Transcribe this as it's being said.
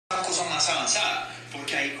cosa más avanzada,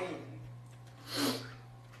 porque ahí como...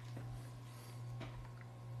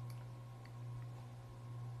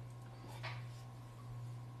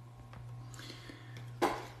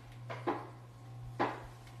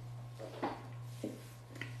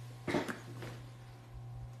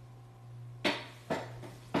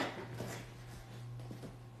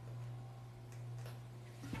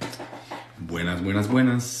 Buenas, buenas,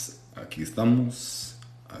 buenas. Aquí estamos.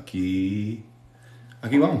 Aquí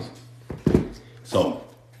vamos. So,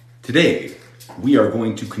 today we are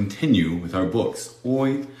going to continue with our books.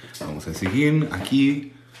 Hoy vamos a seguir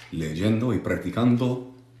aquí leyendo y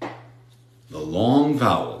practicando the long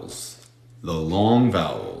vowels. The long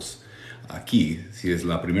vowels. Aquí, si es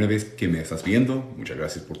la primera vez que me estás viendo, muchas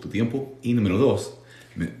gracias por tu tiempo. Y número 2,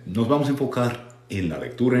 nos vamos a enfocar en la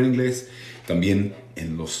lectura en inglés, también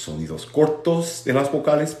en los sonidos cortos de las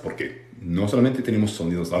vocales, porque no solamente tenemos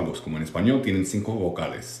sonidos largos, como en español tienen 5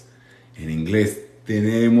 vocales. En inglés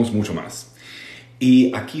tenemos mucho más.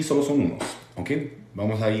 Y aquí solo son unos, ¿ok?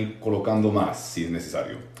 Vamos a ir colocando más si es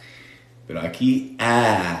necesario. Pero aquí,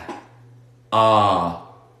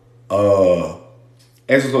 eso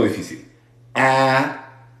es lo difícil.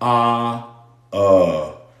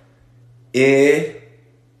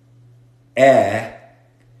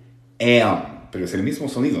 Pero es el mismo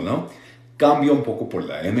sonido, ¿no? Cambia un poco por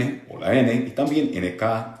la M o la N y también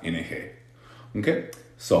NK, NG. ¿Ok?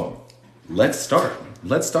 So, let's start.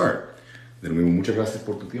 De nuevo, muchas gracias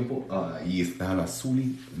por tu tiempo. Ahí está la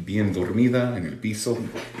Zuli, bien dormida en el piso.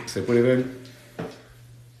 ¿Se puede ver?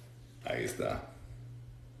 Ahí está.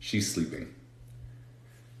 She's sleeping.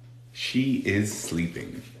 She is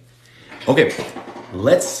sleeping. Okay,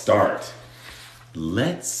 let's start.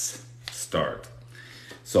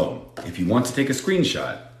 So, if you want to take a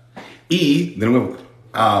screenshot, y de nuevo,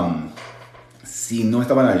 si no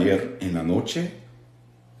estaban ayer en la noche,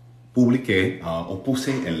 publiqué o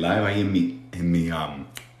puse el live ahí en mi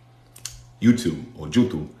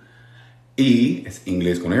YouTube, y es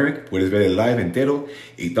Inglés con Eric, puedes ver el live entero,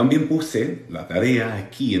 y también puse la tarea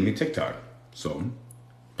aquí en mi TikTok. So,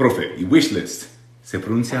 profe, y wishlist, se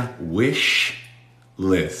pronuncia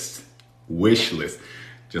wishlist.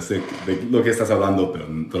 Yo sé de lo que estás hablando, pero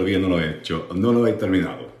todavía no lo he hecho, no lo he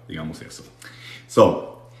terminado, digamos eso.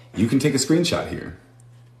 So, you can take a screenshot here.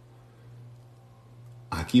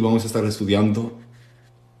 Aquí vamos a estar estudiando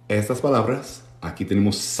estas palabras. Aquí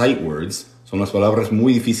tenemos sight words, son las palabras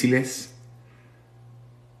muy difíciles.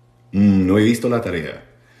 No he visto la tarea.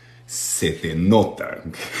 Se te nota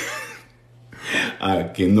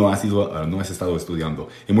que no has estado estudiando.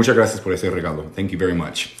 Y muchas gracias por ese regalo. Thank you very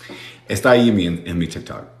much. Está ahí en mi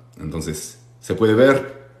TikTok. Entonces, se puede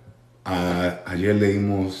ver. Ayer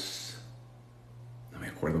leímos... No me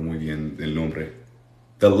acuerdo muy bien del nombre.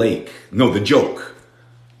 The joke.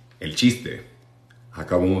 El chiste.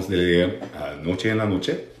 Acabamos de leer anoche en la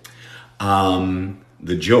noche.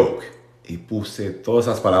 The joke. Y puse todas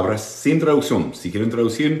esas palabras sin traducción. Si quieren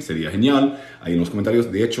traducir, sería genial. Ahí en los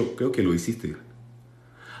comentarios. De hecho, creo que lo hiciste.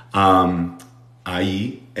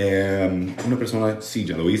 Ahí una persona sí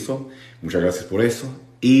ya lo hizo. Muchas gracias por eso.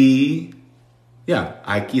 Y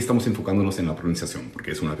aquí estamos enfocándonos en la pronunciación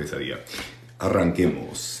porque es una pesadilla.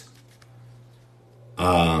 Arranquemos.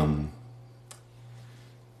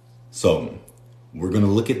 So, we're going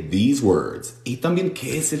to look at these words. Y también,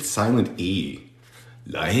 ¿qué es el silent E?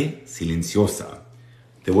 La E silenciosa.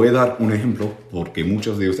 Te voy a dar un ejemplo porque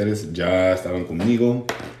muchos de ustedes ya estaban conmigo.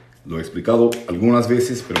 Lo he explicado algunas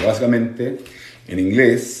veces, pero básicamente en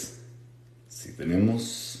inglés, si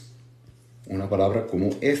tenemos una palabra como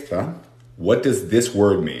esta, what does this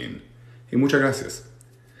word mean? Y muchas gracias.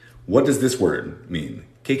 What does this word mean?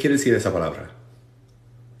 ¿Qué quiere decir esa palabra?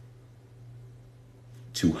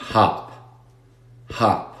 To hop.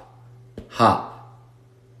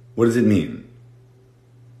 What does it mean?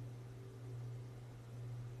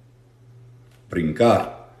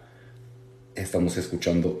 Brincar. Estamos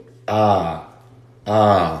escuchando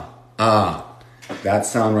that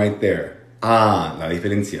sound right there. La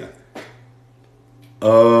diferencia.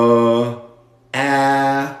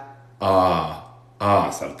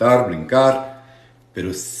 Saltar, brincar.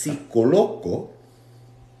 Pero si coloco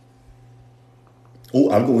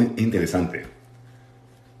algo interesante.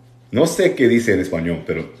 No sé qué dice en español,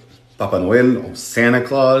 pero Papá Noel o Santa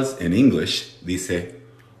Claus en English dice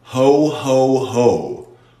ho, ho,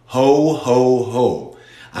 ho. Ho, ho, ho.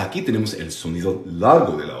 Aquí tenemos el sonido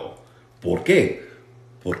largo de la O. ¿Por qué?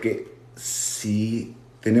 Porque si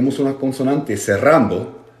tenemos una consonante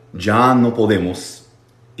cerrando, ya no podemos,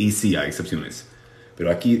 y sí hay excepciones.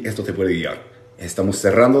 Pero aquí esto te puede guiar. Estamos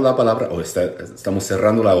cerrando la palabra, o estamos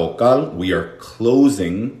cerrando la vocal. We are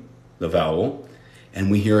closing the vowel,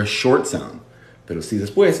 and we hear a short sound. Pero si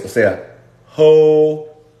después, o sea, ho,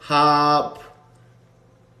 hop.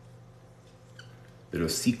 Pero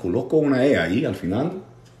si coloco una E ahí al final,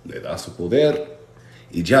 le da su poder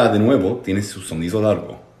y ya de nuevo tiene su sonido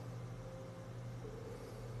largo.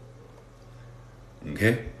 ¿Ok?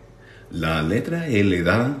 La letra E le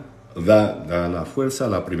da la fuerza a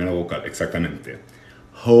la primera vocal, exactamente.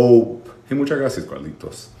 Hope. Hey, muchas gracias,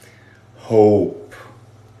 Carlitos. Hope.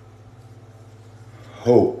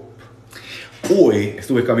 Hope. Hoy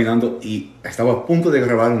estuve caminando y estaba a punto de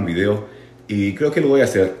grabar un video y creo que lo voy a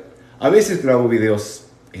hacer. A veces grabo videos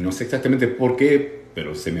y no sé exactamente por qué,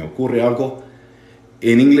 pero se me ocurre algo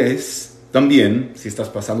en inglés. También, si estás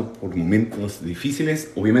pasando por momentos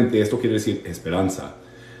difíciles, obviamente esto quiere decir esperanza.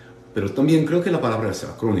 Pero también creo que la palabra es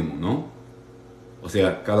acrónimo, ¿no? O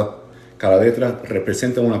sea, cada letra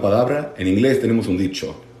representa una palabra. En inglés tenemos un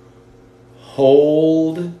dicho.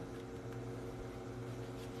 Hold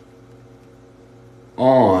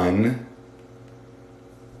on,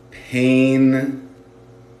 pain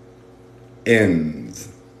ends.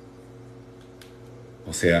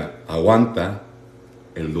 O sea, aguanta,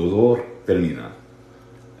 el dolor termina.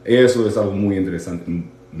 Eso es algo muy interesante,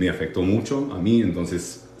 me afectó mucho a mí,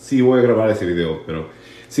 entonces sí voy a grabar ese video, pero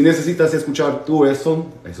si necesitas escuchar tú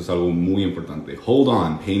eso es algo muy importante. Hold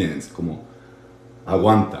on, pain ends, como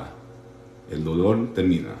aguanta, el dolor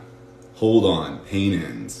termina. Hold on, pain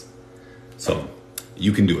ends. So,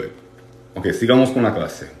 you can do it. Ok, sigamos con la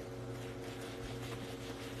clase.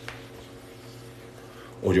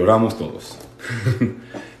 O lloramos todos.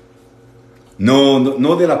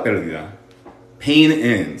 No de la pérdida. Pain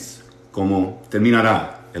ends, como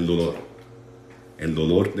terminará el dolor. El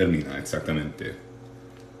dolor termina, exactamente.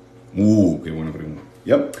 Qué buena pregunta.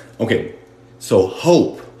 Yep. Ok, so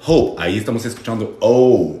hope, ahí estamos escuchando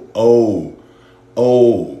oh.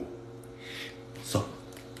 So,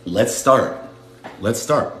 let's start.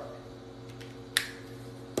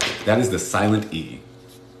 That is the silent E.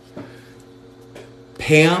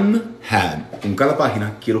 Pam had. En cada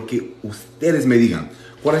página quiero que ustedes me digan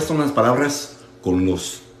cuáles son las palabras con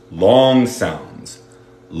los long sounds.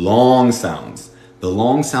 Long sounds. The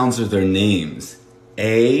long sounds are their names.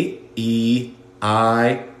 A, E,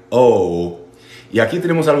 I, O. Y aquí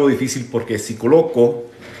tenemos algo difícil porque si coloco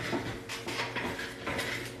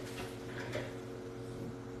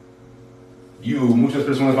muchas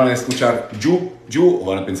personas van a escuchar you, o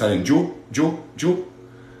van a pensar en you.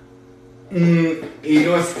 Y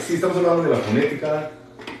no es, si estamos hablando de la fonética,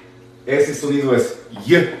 ese sonido es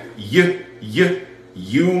you.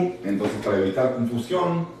 Entonces, para evitar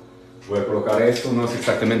confusión, voy a colocar esto. No es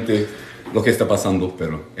exactamente lo que está pasando,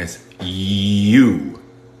 pero es you.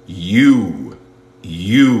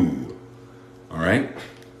 Alright?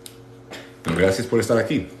 Gracias por estar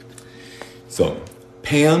aquí. So,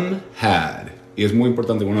 Pam had. Y es muy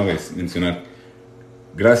importante una vez mencionar,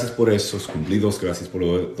 gracias por esos cumplidos, gracias por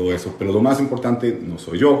todo eso. Pero lo más importante no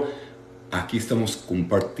soy yo. Aquí estamos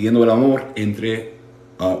compartiendo el amor entre,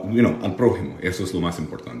 al prójimo. Eso es lo más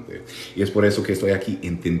importante. Y es por eso que estoy aquí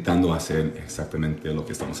intentando hacer exactamente lo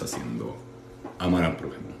que estamos haciendo. Amar al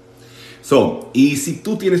prójimo. So, y si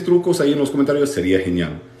tú tienes trucos ahí en los comentarios, sería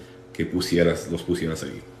genial que los pusieras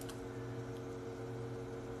ahí.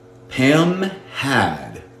 Pam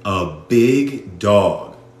had a big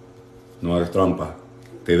dog. No hagas trampa.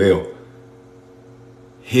 Te veo.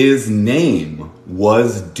 His name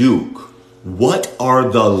was Duke. What are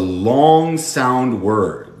the long sound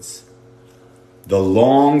words? The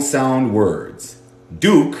long sound words.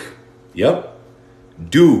 Duke. Yep.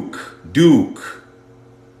 Duke.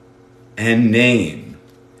 And name.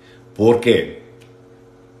 ¿Por qué?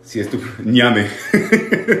 Si es tu ñame.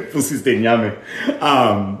 Pusiste ñame.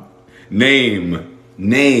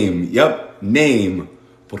 Name. Yep. Name.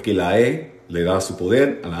 Porque la E le da su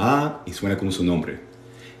poder a la A y suena como su nombre.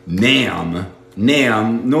 Nam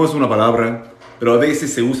no es una palabra, pero a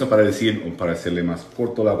veces se usa para decir, o para hacerle más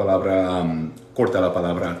corta la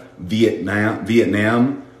palabra Vietnam.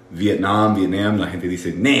 La gente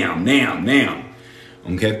dice Nam.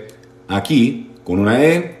 Okay. Aquí, con una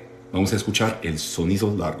E, vamos a escuchar el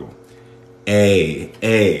sonido largo. A.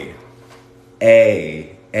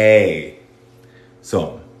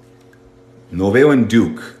 So, no veo en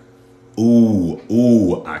Duke.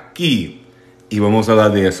 Aquí. Y vamos a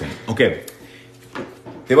hablar de eso. Ok.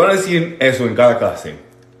 Te van a decir eso en cada clase.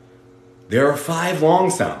 There are 5 long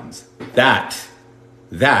sounds. That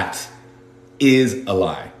is a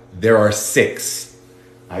lie. There are 6.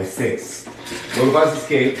 Hay 6. Lo que pasa es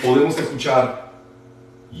que podemos escuchar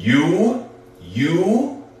you,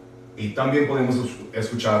 y también podemos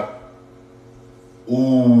escuchar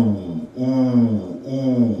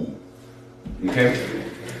Okay.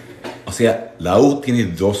 O sea, la U tiene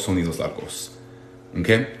dos sonidos largos.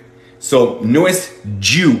 Okay. So, no es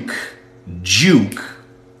juke,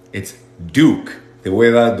 it's duke. Te voy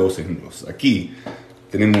a dar dos ejemplos. Aquí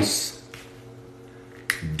tenemos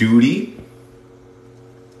duty,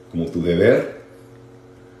 como tu deber.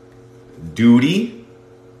 Duty,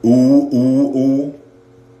 u.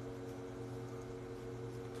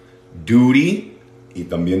 Duty, y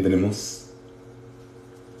también tenemos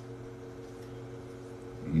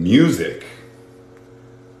music.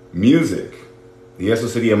 Y eso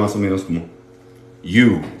sería más o menos como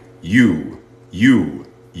you.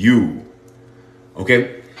 ¿Ok?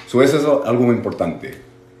 So eso es algo muy importante.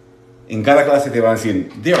 En cada clase te van a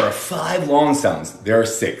decir, there are 5 long sounds. There are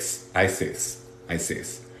 6. Hay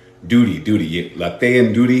 6. Duty. La T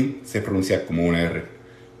en duty se pronuncia como una R.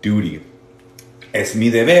 Duty. Es mi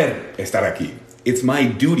deber estar aquí. It's my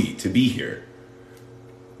duty to be here.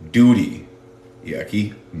 Duty. Y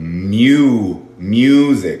aquí,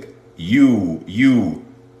 music. You.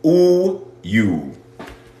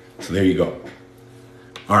 So there you go.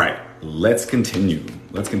 All right, let's continue.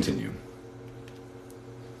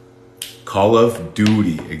 Call of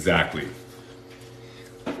Duty, exactly.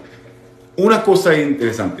 Una cosa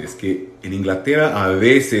interesante es que en Inglaterra a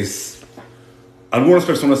veces algunas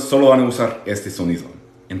personas solo van a usar este sonido.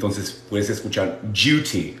 Entonces puedes escuchar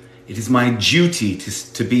duty. It is my duty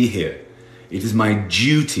to be here. It is my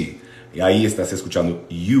duty. Y ahí estás escuchando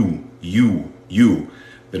you.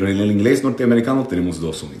 Pero en el inglés norteamericano tenemos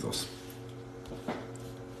dos sonidos.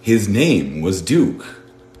 His name was Duke.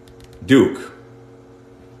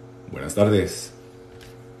 Buenas tardes.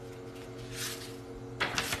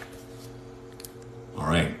 All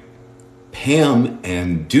right. Pam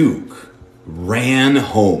and Duke ran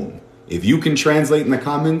home. If you can translate in the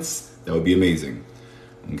comments, that would be amazing.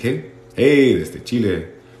 Okay? Hey, desde Chile.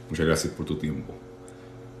 Muchas gracias por tu tiempo.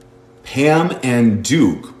 Pam and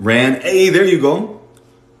Duke ran, hey, there you go.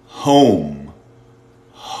 Home.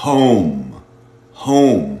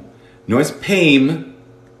 No es Pam.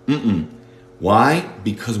 Why?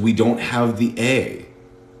 Because we don't have the A.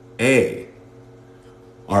 The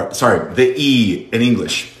E in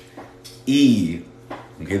English. E.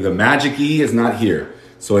 Okay, the magic E is not here.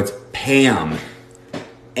 So it's Pam.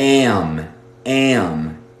 Am.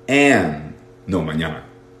 No, mañana.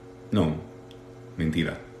 No.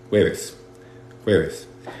 Mentira. Jueves. All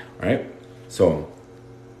right? So,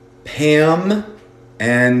 Pam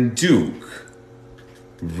and Duke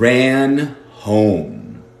ran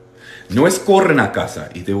home. No es corren a casa.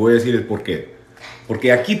 Y te voy a decir el por qué.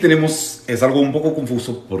 Porque aquí tenemos, es algo un poco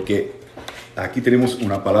confuso, porque aquí tenemos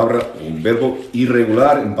una palabra, un verbo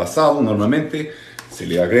irregular en pasado. Normalmente se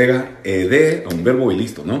le agrega ed a un verbo y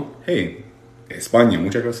listo, ¿no? Hey, España,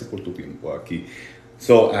 muchas gracias por tu tiempo aquí.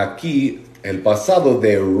 So, aquí el pasado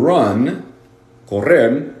de run,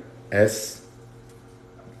 correr, es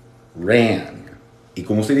ran. Y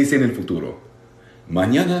como se dice en el futuro,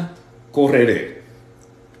 mañana correré.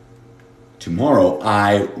 Tomorrow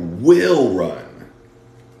I will run.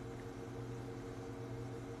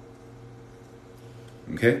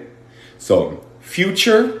 Okay? So,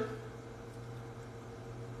 future,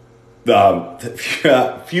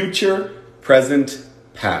 future, present,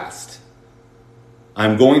 past.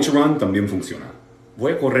 I'm going to run también funciona.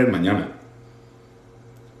 Voy a correr mañana.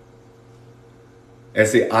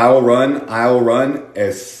 Ese I'll run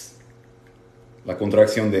es la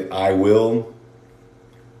contracción de I will.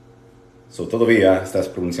 So todavía estás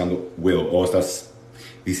pronunciando will o estás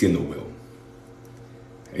diciendo will.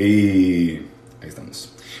 Y ahí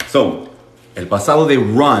estamos. So, el pasado de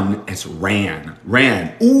run es ran.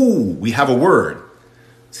 We have a word.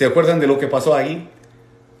 ¿Se acuerdan de lo que pasó ahí?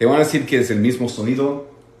 Te van a decir que es el mismo sonido,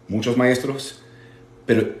 muchos maestros,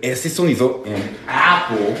 pero ese sonido en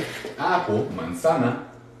apple, manzana,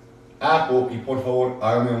 apple, y por favor,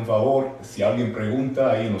 hágame un favor, si alguien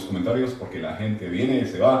pregunta ahí en los comentarios, porque la gente viene y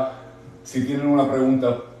se va, si tienen una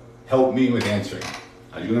pregunta, help me with answering.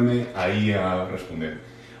 Ayúdame ahí a responder.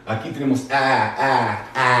 Aquí tenemos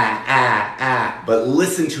but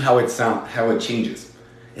listen to how it changes.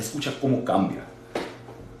 Escucha cómo cambia.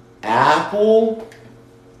 Apple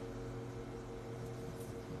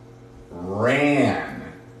ran.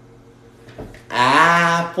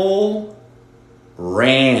 Apple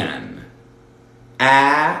ran.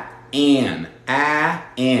 An.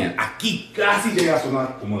 Aquí casi llega a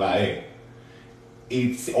sonar como la E.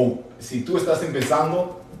 Y si tú estás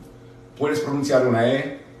empezando, puedes pronunciar una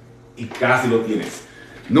E y casi lo tienes.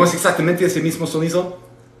 No es exactamente ese mismo sonido.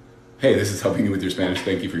 Hey, this is helping you with your Spanish.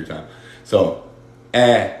 Thank you for your time. So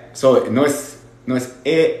no es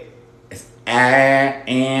E, es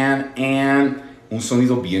and, un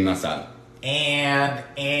sonido bien nasal.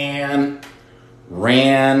 And,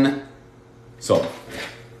 ran. So,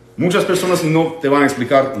 muchas personas no te van a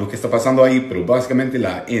explicar lo que está pasando ahí, pero básicamente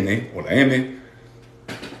la N o la M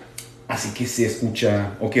así que se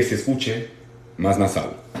escucha, o que se escuche más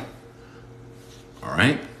nasal.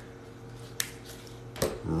 Alright?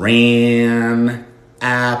 Ran,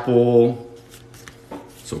 apple.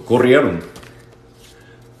 So, corrieron.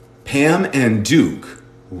 Pam and Duke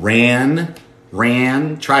ran,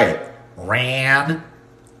 try it. Ran,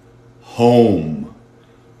 home.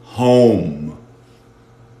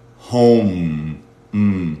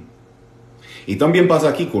 Y también pasa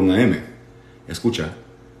aquí con la M. Escucha.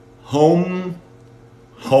 Home.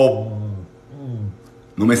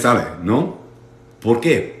 No me sale, ¿no? ¿Por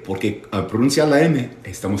qué? Porque al pronunciar la M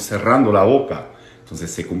estamos cerrando la boca. Entonces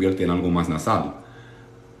se convierte en algo más nasal.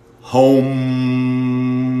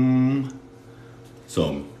 Home.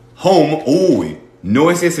 So, home, uy, no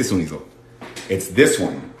es ese sonido. It's this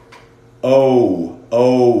one. Oh,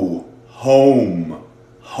 home.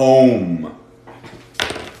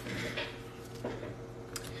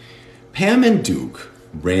 Pam and Duke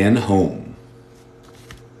ran home.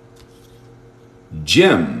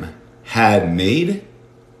 Jim had made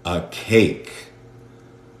a cake.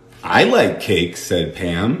 I like cake, said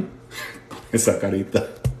Pam. Esa carita.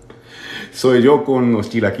 Soy yo con los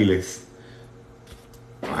chilaquiles.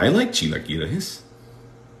 I like chilaquiles.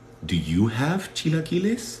 Do you have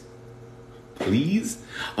chilaquiles? Please?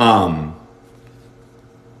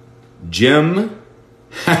 Jim.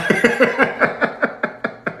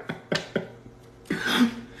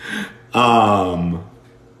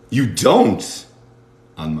 You don't.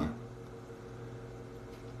 Alma.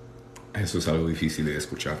 Eso es algo difícil de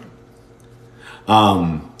escuchar.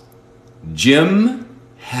 Jim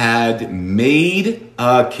had made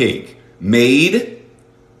a cake. Made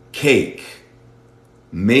cake.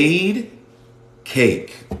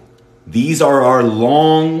 These are our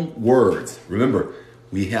long words. Remember,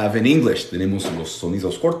 we have in English, tenemos los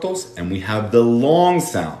sonidos cortos, and we have the long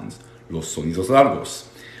sounds, los sonidos largos.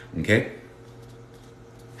 Okay?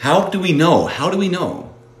 How do we know?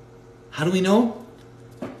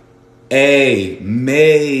 A,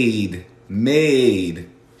 made.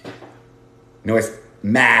 No, it's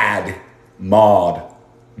mad, mud,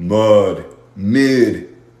 mid,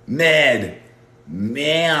 med,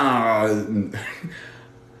 mad.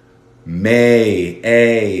 Made.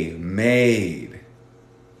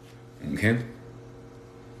 Okay?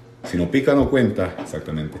 Si no pica, no cuenta.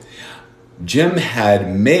 Exactamente. Jim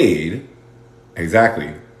had made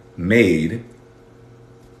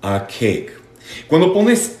a cake. Cuando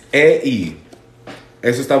pones E-I,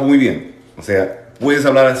 eso está muy bien. O sea, puedes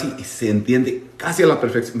hablar así y se entiende casi a la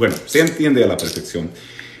perfección. Bueno, se entiende a la perfección.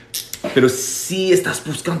 Pero si estás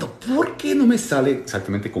buscando, ¿por qué no me sale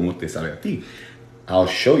exactamente como te sale a ti? I'll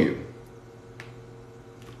show you.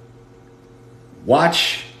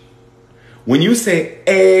 Watch. When you say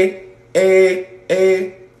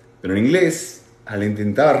pero en inglés, al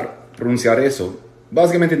intentar pronunciar eso,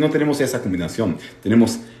 básicamente no tenemos esa combinación.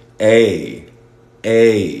 Tenemos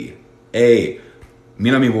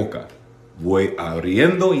Mira mi boca. Voy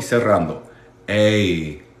abriendo y cerrando.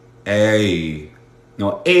 No,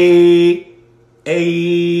 no, I.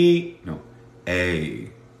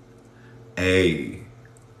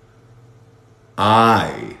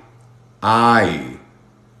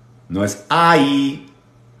 No es I,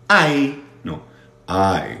 no,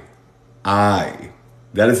 I.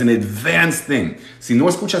 That is an advanced thing. Si no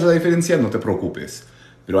escuchas la diferencia, no te preocupes.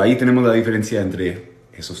 Pero ahí tenemos la diferencia entre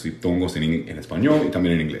esos diptongos en español y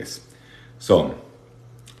también en inglés. So,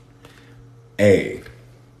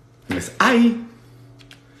 no es I.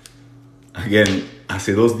 Again,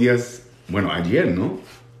 hace 2 días, bueno, ayer, ¿no?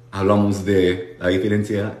 Hablamos de la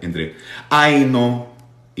diferencia entre I know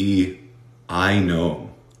y I know.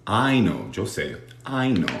 Yo sé,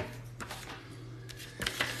 I know.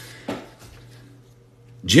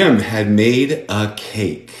 Jim had made a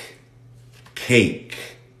cake.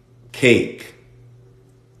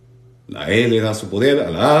 La E le da su poder a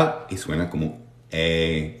la A y suena como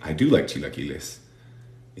I do like chilaquiles.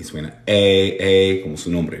 Y suena como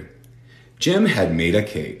su nombre. Jim had made a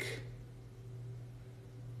cake.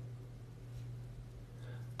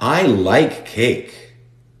 I like cake.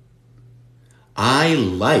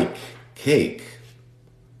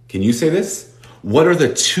 Can you say this? What are the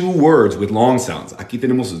 2 words with long sounds? Aquí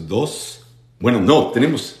tenemos 2. Bueno, no,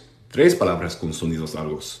 tenemos 3 palabras con sonidos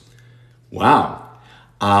largos. Wow.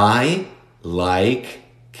 I like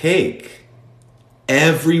cake.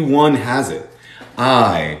 Everyone has it.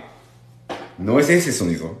 I. No es ese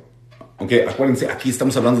sonido. Ok, acuérdense, aquí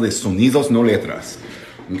estamos hablando de sonidos, no letras.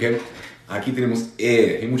 Ok, aquí tenemos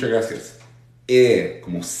E. Hey, muchas gracias. E,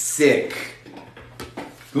 como sick.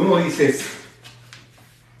 Tú no dices,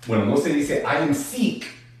 bueno, no se dice I am sick.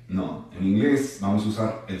 No, en inglés vamos a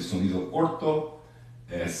usar el sonido corto.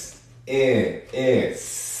 Es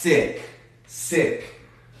sick, sick.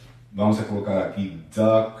 Vamos a colocar aquí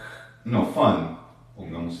duck, no, fun.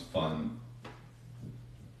 Pongamos fun.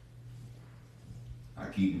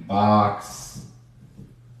 Aquí box.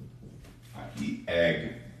 Aquí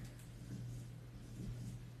egg.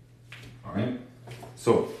 All right?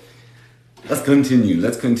 So, let's continue.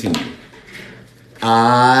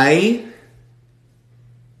 I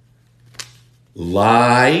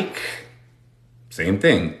like, same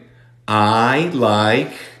thing. I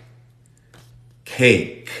like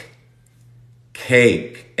cake.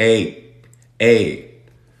 Cake. A.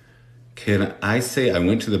 Can I say I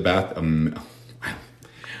went to the bathroom?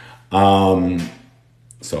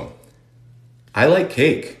 So, I like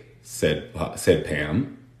cake, said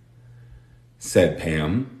Pam. Said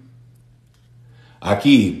Pam.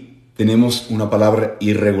 Aquí tenemos una palabra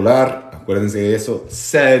irregular. Acuérdense de eso.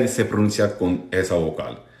 Said se pronuncia con esa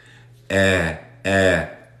vocal.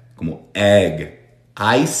 Como egg.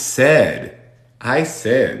 I said.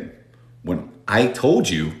 Bueno, I told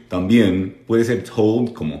you también puede ser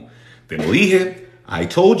told como te lo dije. I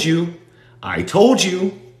told you.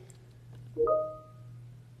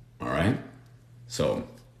 All right. So,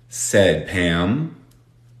 said Pam.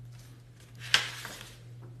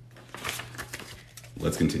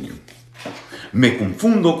 Let's continue. Me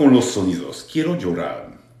confundo con los sonidos. Quiero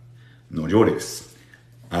llorar. No llores.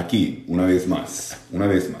 Aquí, una vez más.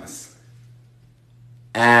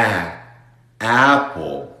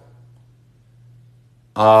 Apple.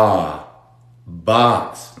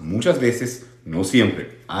 Box. Muchas veces, no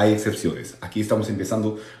siempre, hay excepciones. Aquí estamos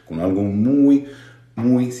empezando con algo muy,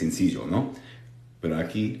 muy sencillo, ¿no? Pero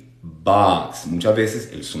aquí, box. Muchas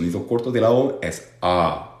veces el sonido corto de la O es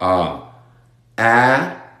A.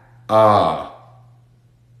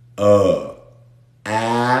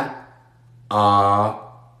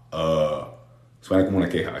 Suena como una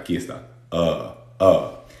queja. Aquí está.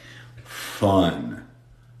 Fun.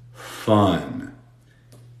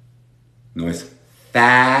 No es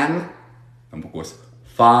fan. Tampoco es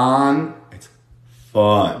fun. Es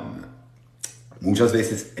fun. Muchas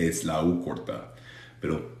veces es la U corta.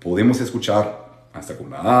 Pero podemos escuchar hasta con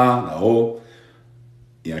la A, la O.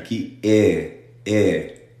 Y aquí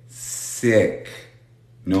sick.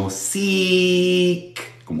 No sick.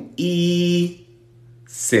 Como I.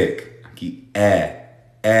 Sick. Aquí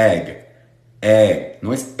egg.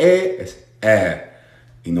 No es es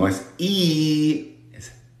Y no es I,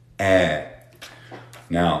 es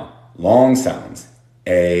Now, long sounds.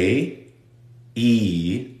 A, E,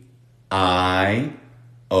 I,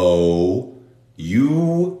 O,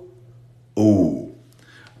 U, U.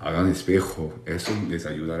 Hagan espejo. Eso les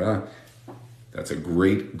ayudará. That's a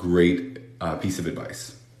great piece of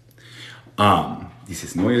advice.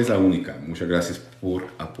 Dices, no eres la única. Muchas gracias por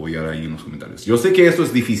apoyar ahí en los comentarios. Yo sé que esto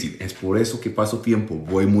es difícil. Es por eso que paso tiempo.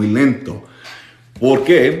 Voy muy lento.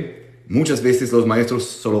 Porque muchas veces los maestros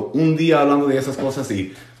solo un día hablando de esas cosas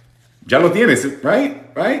y ya lo tienes, right?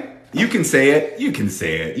 You can say it.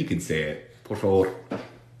 Por favor,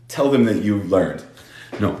 tell them that you've learned.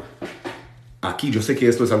 No. Aquí yo sé que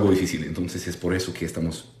esto es algo difícil. Entonces es por eso que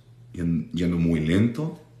estamos yendo muy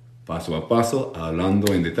lento, paso a paso,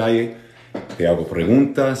 hablando en detalle. Te hago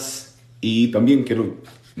preguntas y también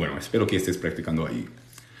espero que estés practicando ahí.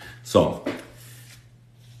 So,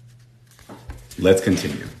 let's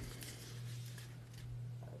continue.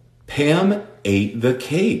 Pam ate the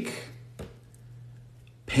cake.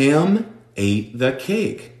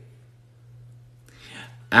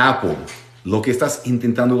 Apple. Lo que estás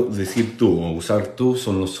intentando decir tú o usar tú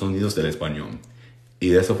son los sonidos del español. Y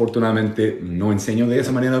desafortunadamente no enseño de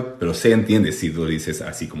esa manera, pero se entiende si lo dices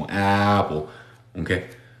así como Apple, ¿ok?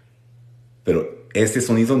 Pero este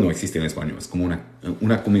sonido no existe en español, es como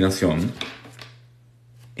una combinación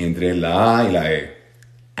entre la A y la E.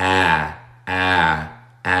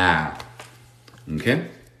 ¿Ok?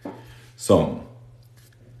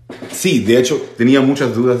 Sí, de hecho, tenía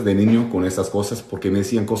muchas dudas de niño con estas cosas porque me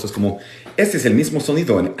decían cosas como, este es el mismo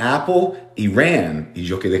sonido en Apple y ran. Y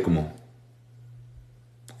yo quedé como,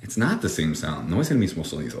 it's not the same sound, no es el mismo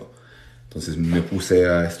sonido. Entonces me puse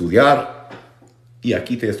a estudiar y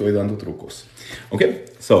aquí te estoy dando trucos. Ok,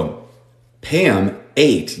 so, Pam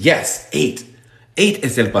ate, yes, ate. Ate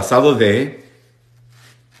es el pasado de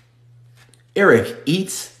Eric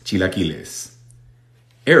eats chilaquiles.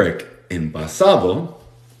 Eric en pasado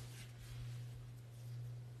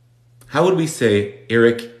How would we say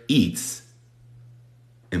Eric eats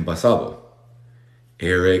en pasado?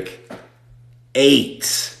 Eric ate.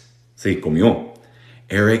 Sí, comió.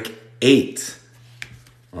 Eric ate.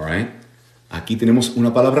 All right? Aquí tenemos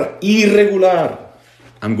una palabra irregular.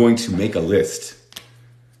 I'm going to make a list.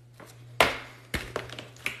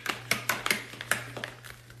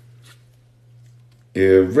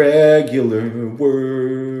 Irregular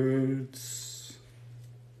words.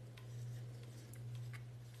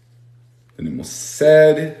 Tenemos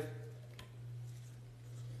said.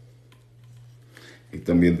 Y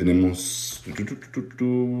también tenemos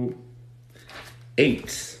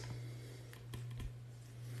ate.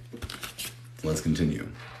 Let's continue.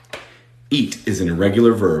 Eat is an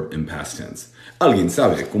irregular verb in past tense. ¿Alguien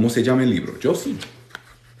sabe cómo se llama el libro? Yo sí.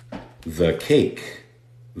 The cake.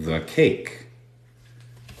 The cake.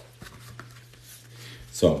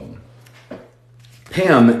 So,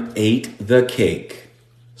 Pam ate the cake.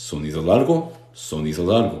 Sonido largo, sonido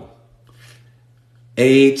largo.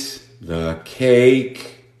 Ate the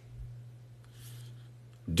cake.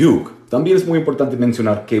 Duke. También es muy importante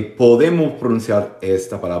mencionar que podemos pronunciar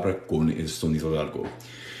esta palabra con el sonido largo.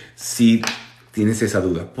 Si tienes esa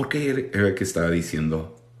duda, ¿por qué Eric está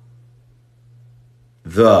diciendo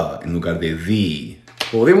the en lugar de the?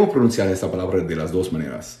 Podemos pronunciar esta palabra de las dos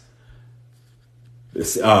maneras.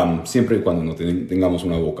 Siempre y cuando no tengamos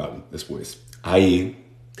una vocal después. Ahí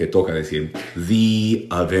te toca decir the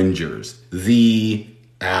Avengers, the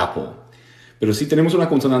apple. Pero si tenemos una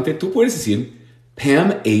consonante, tú puedes decir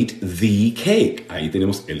Pam ate the cake. Ahí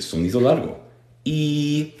tenemos el sonido largo.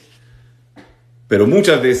 Pero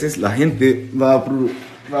muchas veces la gente va a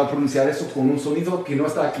pronunciar eso con un sonido que no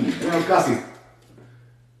está aquí. Bueno, casi.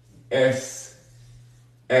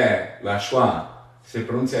 La schwa. Se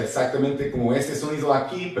pronuncia exactamente como este sonido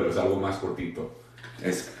aquí, pero es algo más cortito.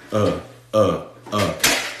 Es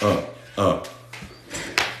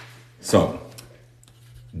So,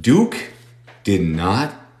 Duke did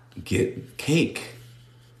not get cake.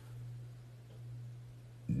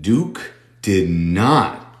 Duke did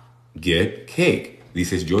not get cake.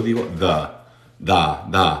 Dices, yo digo da.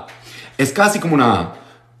 Es casi como una A,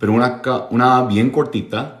 pero una bien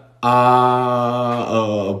cortita.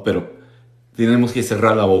 Pero tenemos que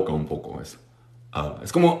cerrar la boca un poco. Es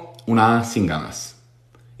como una A sin ganas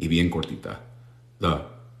y bien cortita.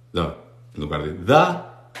 The. En lugar de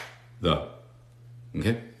the.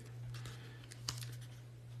 Okay?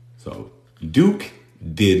 So, Duke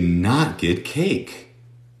did not get cake.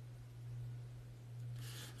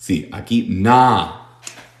 Sí, aquí na.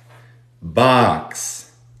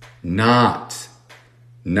 Box. Not.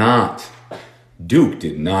 Duke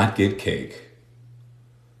did not get cake.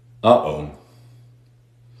 Uh-oh.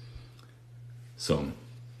 So,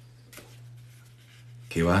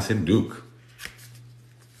 ¿qué va a hacer Duke?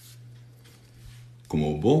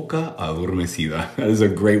 Como boca adormecida. That is a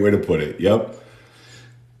great way to put it. Yep.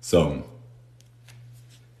 So,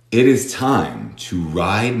 it is time to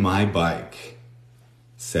ride my bike,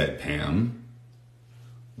 said Pam.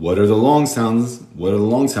 What are the long sounds?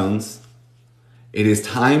 It is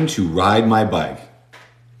time to ride my bike.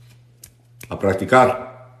 A practicar.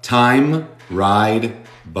 Time, ride,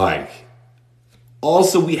 bike.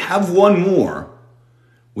 Also, we have one more.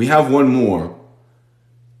 Y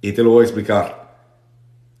te lo voy a explicar.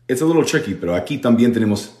 It's a little tricky, pero aquí también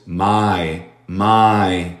tenemos my.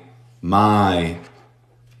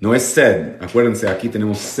 No es said. Acuérdense, aquí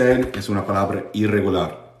tenemos said, es una palabra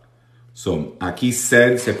irregular. So, aquí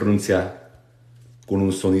said se pronuncia con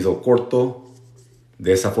un sonido corto.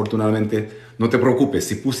 Desafortunadamente, no te preocupes.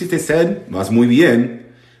 Si pusiste said, vas muy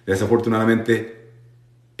bien. Desafortunadamente,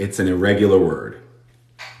 it's an irregular word.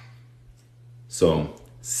 So,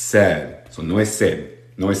 said. So, no es said.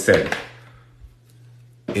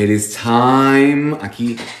 It is time.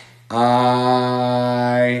 Aquí,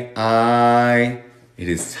 it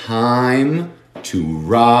is time to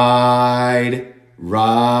ride.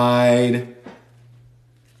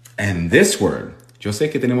 And this word, yo sé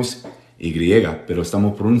que tenemos Y, pero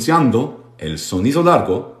estamos pronunciando el sonido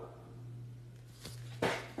largo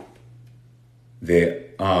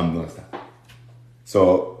de, ¿dónde está?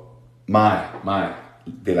 So, my,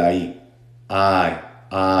 de la I.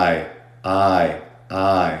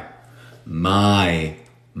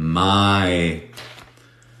 My.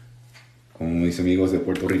 Como mis amigos de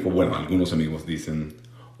Puerto Rico, bueno, algunos amigos dicen,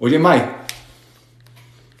 oye, my.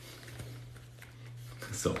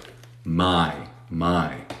 So, my.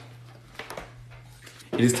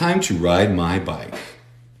 It is time to ride my bike,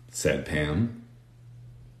 said Pam.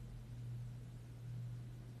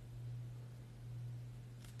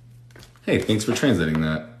 Hey, thanks for translating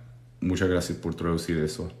that. Muchas gracias por traducir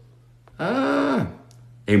eso. Ah,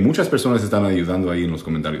 muchas personas están ayudando ahí en los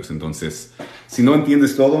comentarios. Entonces, si no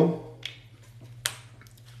entiendes todo,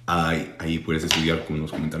 ahí puedes estudiar con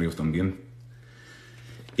los comentarios también.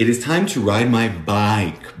 It is time to ride my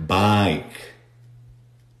bike. Bike.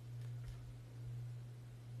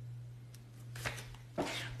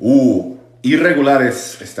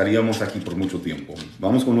 Irregulares. Estaríamos aquí por mucho tiempo.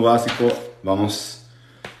 Vamos con lo básico. Vamos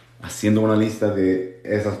haciendo una lista de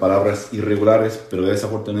esas palabras irregulares, pero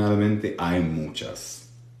desafortunadamente hay muchas.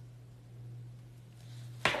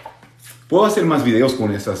 Puedo hacer más videos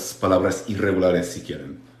con esas palabras irregulares si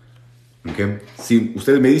quieren. ¿Okay? Si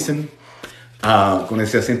ustedes me dicen, con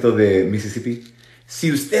ese acento de Mississippi,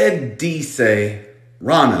 si usted dice,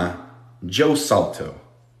 Rana, yo salto.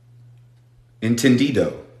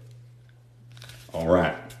 Entendido. All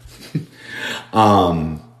right.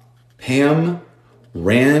 Pam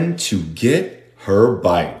ran to get her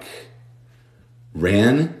bike.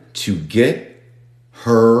 Ran to get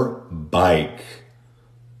her bike.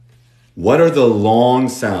 What are the long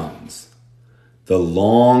sounds? The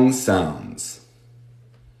long sounds.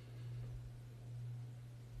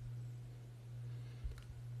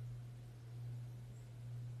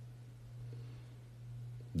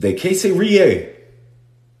 ¿De qué se ríe?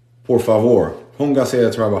 Por favor, póngase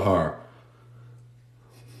a trabajar.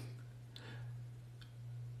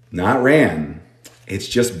 Not ran. It's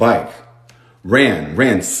just bike.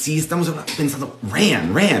 Ran. Sí, estamos pensando,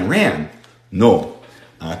 ran. No.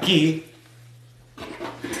 Aquí,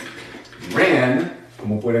 ran,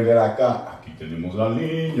 como pueden ver acá, aquí tenemos la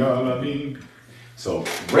línea. So,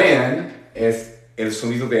 ran es el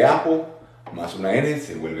sonido de Apple, más una N,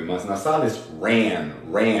 se vuelve más nasal, es ran.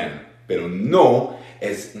 Pero no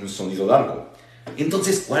es un sonido largo.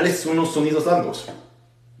 Entonces, ¿cuáles son los sonidos largos?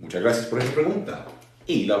 Muchas gracias por esa pregunta.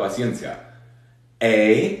 Y la paciencia.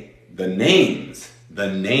 The names.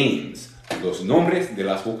 Los nombres de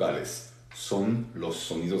las vocales son los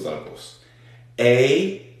sonidos largos. A,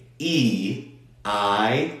 E, I,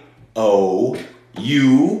 O,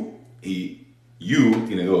 U, y U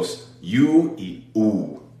tiene dos. U y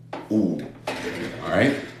U. All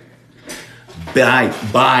right?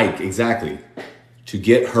 Bike, exactly. To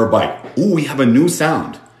get her bike. We have a new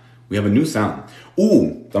sound.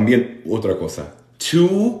 También otra cosa.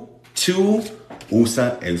 To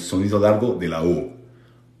usa el sonido largo de la U.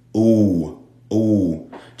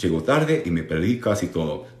 Llego tarde y me perdí casi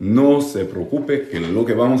todo. No se preocupe, que lo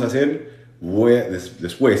que vamos a hacer,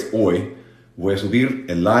 después, hoy, voy a subir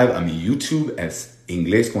el live a mi YouTube, es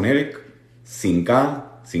Inglés con Eric, sin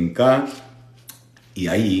K, y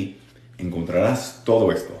ahí encontrarás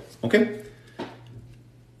todo esto, ¿ok?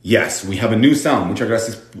 Yes, we have a new sound. Muchas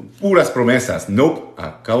gracias. Puras promesas. Nope.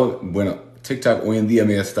 TikTok hoy en día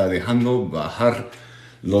me está dejando bajar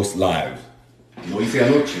los lives. Lo hice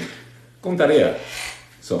anoche con tarea.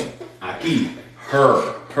 So, aquí, her,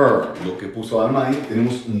 lo que puso Alma ahí,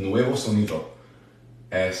 tenemos un nuevo sonido.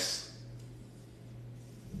 Es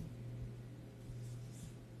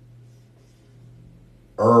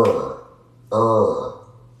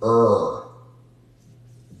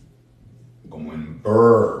como en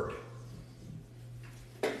bird.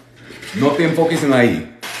 No te enfoques en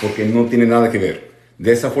ahí, porque no tiene nada que ver.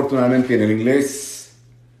 Desafortunadamente en inglés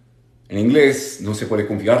no se puede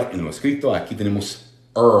confiar en lo escrito. Aquí tenemos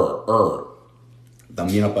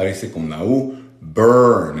También aparece con la U,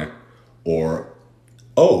 burn, or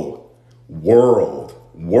O, world.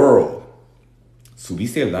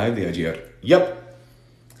 ¿Subiste el live de ayer? Yep.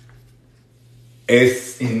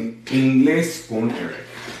 Es en inglés con Eric.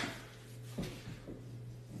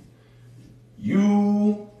 YouTube.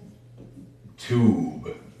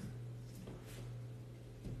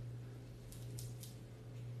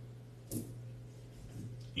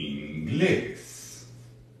 Inglés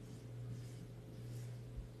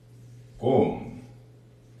con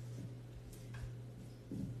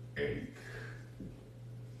Eric.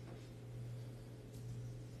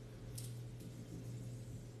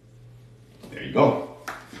 There you go.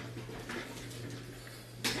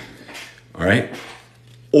 All right.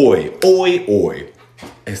 Hoy.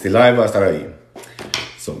 Este live va a estar ahí.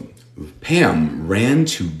 So, Pam ran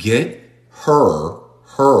to get her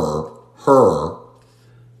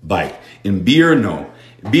bike. En beer, no.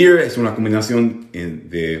 Beer es una combinación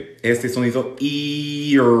de este sonido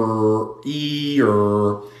ear.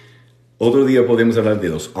 Otro día podemos hablar de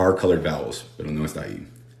los R-colored vowels, pero no está ahí.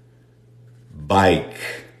 Bike.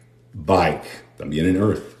 También en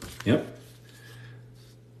earth. Yep.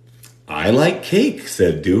 I like cake,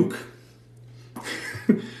 said Duke.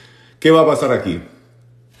 ¿Qué va a pasar aquí?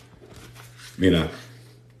 Mira.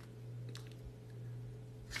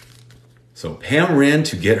 So Pam ran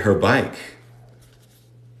to get her bike.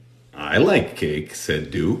 I like cake, said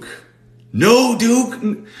Duke. No,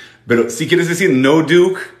 Duke. Pero si quieres decir no,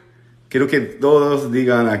 Duke, quiero que todos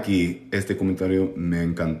digan aquí, este comentario me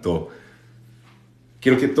encantó.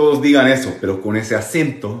 Quiero que todos digan eso, pero con ese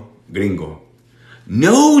acento gringo.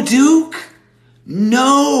 No, Duke.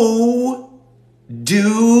 No,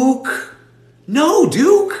 Duke. No,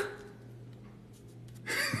 Duke.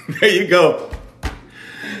 There you go.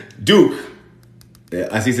 Duke.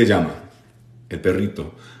 Así se llama. El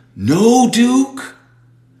perrito. No, Duke.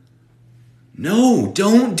 No,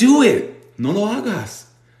 don't do it. No lo hagas.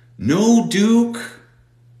 No, Duke.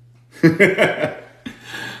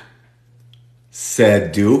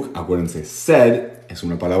 Said Duke. Acuérdense, said es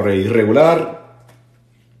una palabra irregular.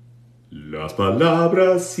 Las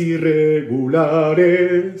palabras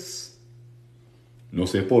irregulares. No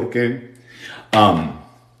sé por qué.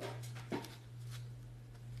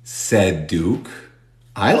 Said Duke.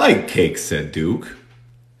 I like cake, said Duke.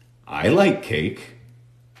 I like cake.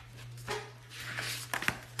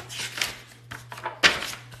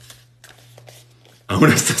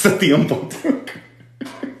 Aún estás a tiempo, Duke.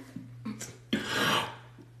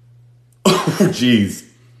 Oh, jeez.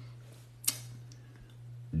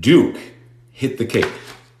 Duke hit the cake.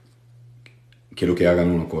 Quiero que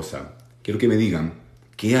hagan una cosa. Quiero que me digan,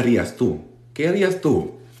 ¿qué harías tú? ¿Qué harías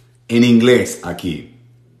tú? En inglés, aquí.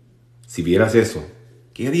 Si vieras eso,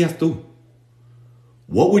 ¿qué harías tú?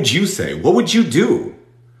 What would you say? What would you do?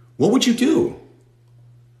 What would you do?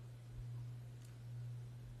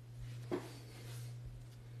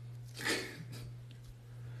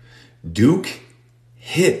 Duke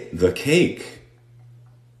hit the cake.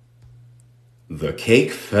 The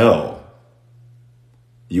cake fell.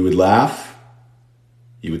 You would laugh.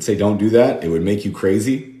 You would say, don't do that. It would make you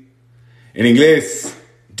crazy. In inglés,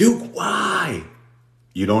 Duke, why?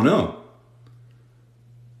 You don't know.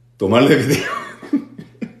 Tomarle video.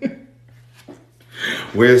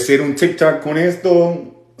 Voy a hacer un TikTok con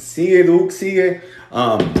esto. Sigue, Duke, sigue.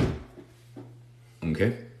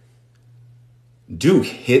 Okay. Duke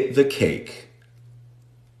hit the cake.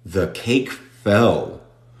 The cake fell.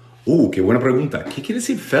 Qué buena pregunta. ¿Qué quiere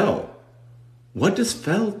decir fell? What does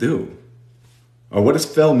fell do? Or what does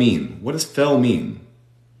fell mean? What does fell mean?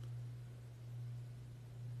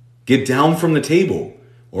 Get down from the table.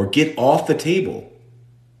 Or get off the table.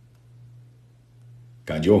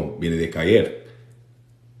 Cayó, viene de caer.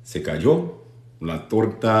 Se cayó. La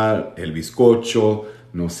torta, el bizcocho,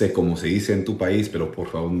 no sé cómo se dice en tu país, pero por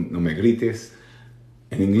favor no me grites.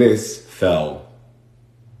 En inglés, fell.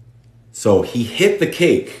 So he hit the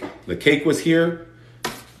cake. The cake was here,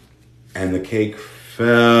 and the cake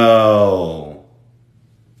fell.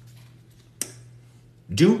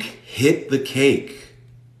 Duke hit the cake.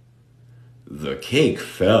 The cake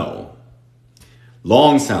fell.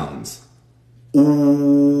 Long sounds. Ooh.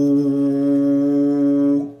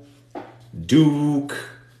 Duke.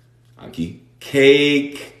 Aquí.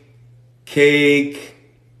 Cake. Cake.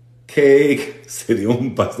 Cake. Se dio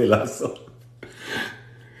un pastelazo.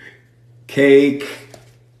 Cake.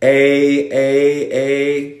 A.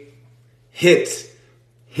 Hit.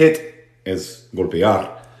 Hit es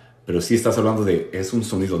golpear. Pero si estás hablando de, ¿es un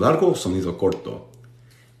sonido largo o sonido corto?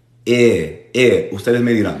 Ustedes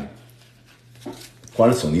me dirán,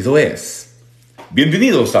 ¿cuál sonido es?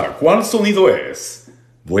 Bienvenidos a ¿cuál sonido es?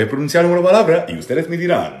 Voy a pronunciar una palabra y ustedes me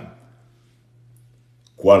dirán,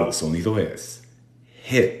 ¿cuál sonido es?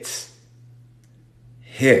 Hit.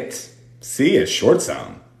 Hit. Sí, es short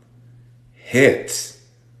sound. Hit.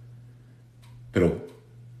 Pero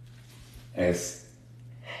es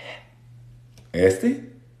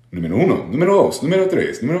este. Número 1, número 2, número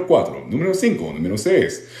 3, número 4, número 5, número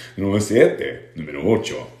 6, número 7, número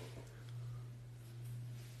 8.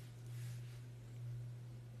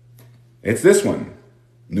 It's this one.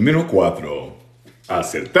 Número 4.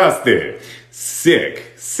 Acertaste.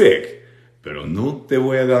 Sick, sick. Pero no te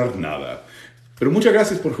voy a dar nada. Pero muchas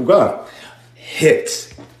gracias por jugar. Hit,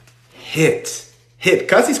 hit, hit.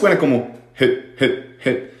 Casi suena como hit, hit,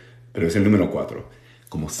 hit. Pero es el número 4.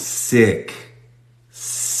 Como sick,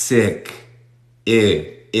 sick.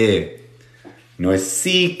 No es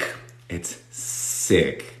sick, it's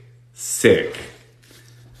sick, sick.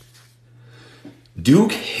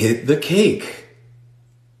 Duke hit the cake.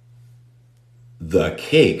 The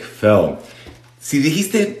cake fell. Si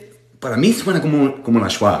dijiste, para mí suena como la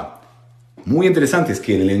schwa. Muy interesante es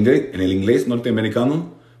que en el inglés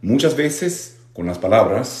norteamericano, muchas veces con las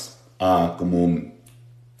palabras como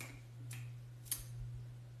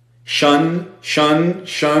shun, yo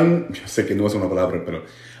sé que no es una palabra, pero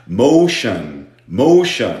motion,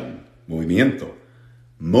 movimiento,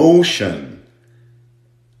 motion.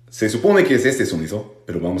 Se supone que es este sonido,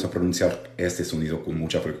 pero vamos a pronunciar este sonido con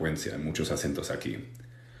mucha frecuencia, muchos acentos aquí.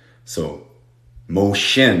 So,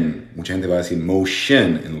 motion. Mucha gente va a decir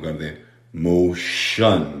motion en lugar de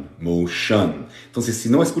motion. Motion. Entonces, si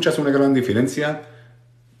no escuchas una gran diferencia,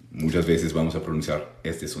 muchas veces vamos a pronunciar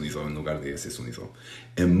este sonido en lugar de este sonido.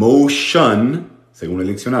 Emotion, según el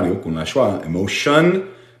diccionario, con la schwa, emotion,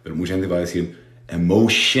 pero mucha gente va a decir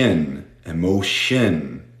emotion,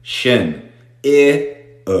 emotion, shen,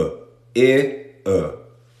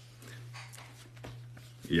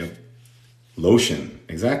 Yep. Lotion,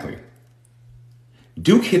 exactly.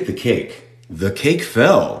 Duke hit the cake. The cake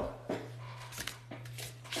fell.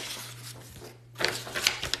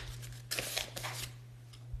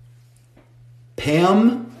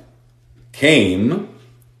 Pam came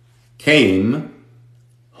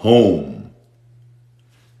home.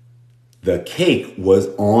 The cake was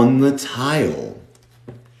on the tile.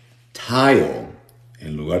 Tile.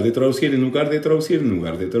 En lugar de traducir,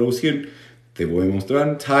 te voy a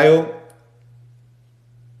mostrar tile.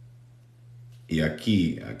 Y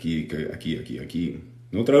aquí.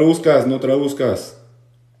 No traduzcas.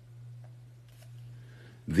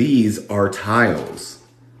 These are tiles.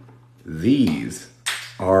 These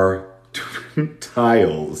are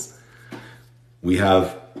tiles. We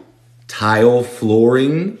have tile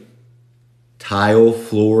flooring.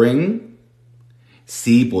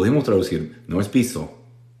 Sí, podemos traducir. No es piso.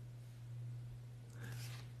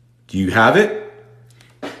 Do you have it?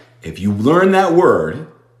 If you learn that word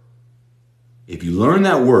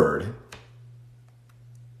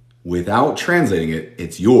without translating it,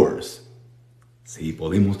 it's yours. Sí,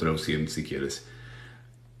 podemos traducir si quieres.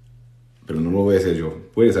 Pero no lo voy a hacer yo.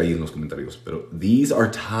 Puedes ahí en los comentarios. Pero these are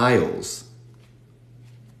tiles.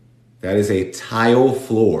 That is a tile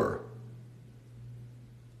floor.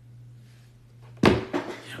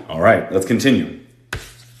 All right, let's continue.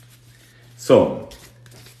 So,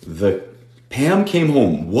 Pam came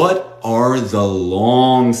home. What are the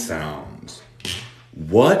long sounds?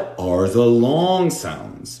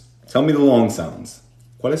 Tell me the long sounds.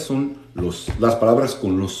 ¿Cuáles son las palabras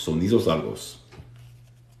con los sonidos largos?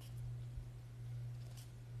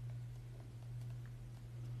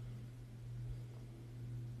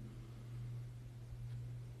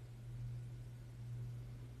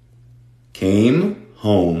 Came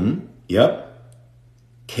home, yep.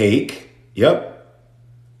 Cake, yep.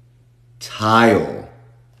 Tile.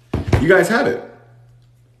 You guys have it.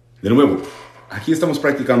 De nuevo, aquí estamos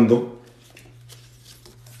practicando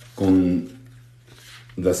con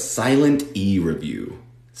the silent E review.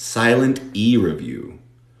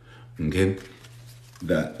 Okay?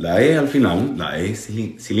 La E al final, la E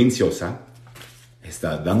silenciosa,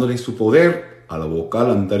 está dándole su poder a la vocal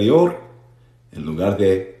anterior en lugar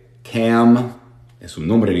de Cam, es un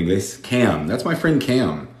nombre en inglés, Cam. That's my friend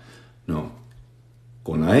Cam. No.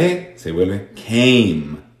 Con la E se vuelve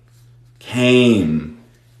came.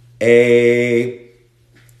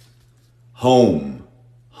 Home.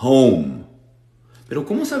 Pero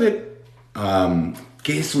 ¿cómo saber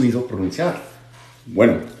qué sonido pronunciar?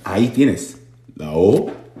 Bueno, ahí tienes. La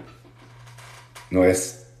O no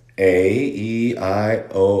es A, E, I,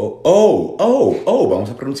 O.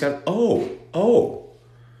 Vamos a pronunciar O.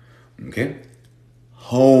 Okay?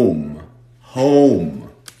 Home.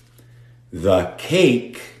 The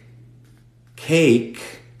cake.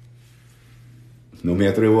 No me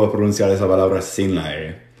atrevo a pronunciar esa palabra sin la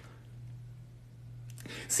E.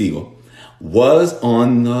 Sigo. Was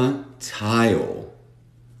on the tile.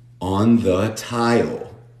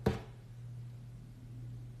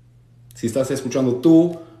 Si estás escuchando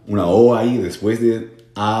tú, una O ahí después de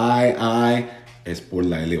I, es por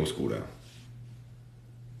la L oscura.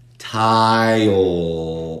 Tile.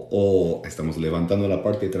 O. Estamos levantando la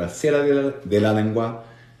parte trasera de la lengua.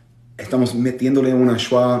 Estamos metiéndole una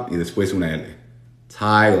schwa y después una L.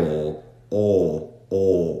 Tile. O.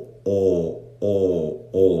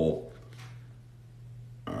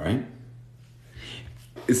 All right.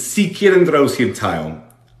 Si quieren traducir tile,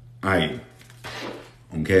 ahí.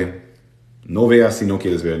 ¿Ok? No veas si no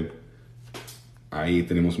quieres ver. Ahí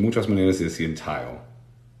tenemos muchas maneras de decir tile.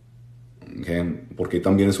 ¿Ok? Porque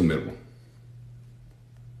también es un verbo.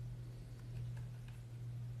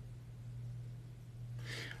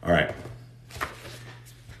 All right.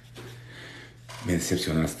 Me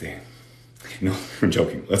decepcionaste. No, I'm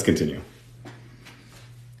joking. Let's continue.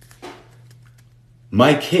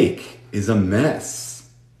 My cake is a mess.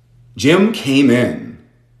 Jim came in.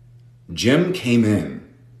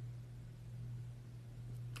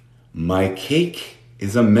 My cake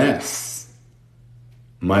is a mess.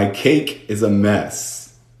 The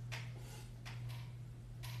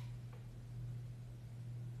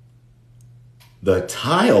The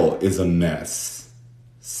tile is a mess,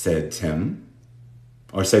 said Tim.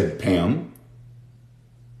 Or said Pam.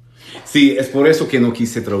 Sí, es por eso que no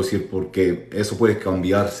quise traducir, porque eso puede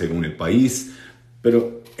cambiar según el país,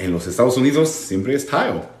 pero en los Estados Unidos siempre es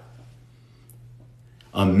tile.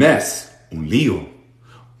 A mess, un lío.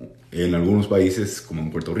 En algunos países, como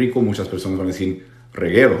en Puerto Rico, muchas personas van a decir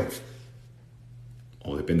reguero.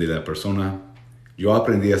 O depende de la persona. Yo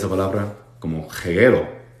aprendí esa palabra como jeguero.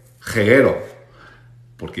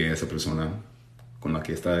 Porque esa persona con la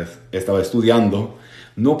que estaba estudiando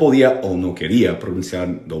no podía o no quería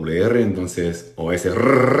pronunciar doble R, entonces, o ese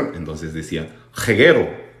R, entonces decía jeguero.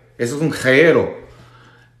 Eso es un jeguero.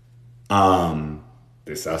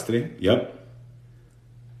 Desastre, yep.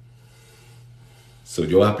 So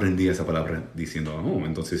yo aprendí esa palabra diciendo, oh,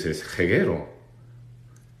 entonces es jeguero.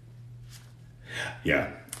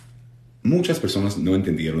 Ya. Muchas personas no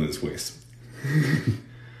entendieron después.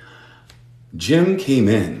 Jim came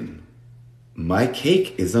in. My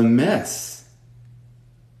cake is a mess.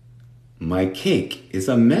 My cake is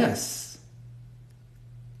a mess.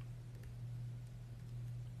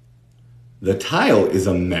 The tile is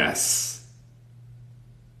a mess.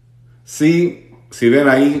 Sí, si ven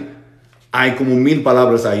ahí, hay como 1000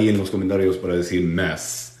 palabras ahí en los comentarios para decir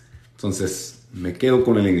mess. Entonces, me quedo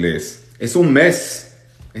con el inglés. Es un mess.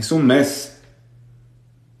 Es un mess.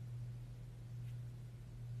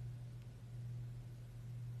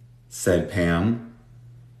 Said Pam.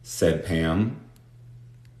 Said Pam.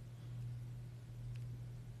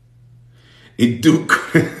 Y Duke.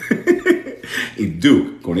 Y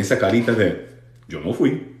Duke, con esa carita de yo no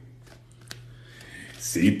fui.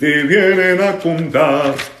 Si te vienen a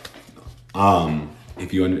contar.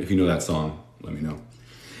 If you know that song, let me know.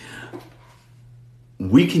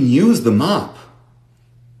 We can use the mop.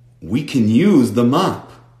 We can use the mop.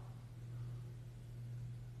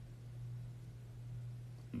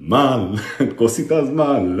 Mal, cositas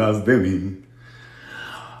malas de mí.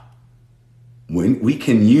 When we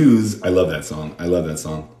can use, I love that song. I love that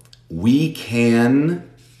song. We can,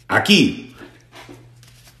 aquí.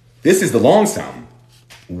 This is the long sound.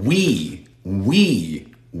 We, e.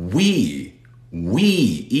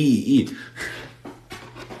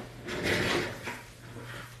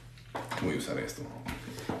 Voy a usar esto.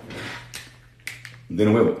 De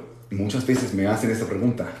nuevo, muchas veces me hacen esta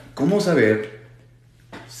pregunta. ¿Cómo saber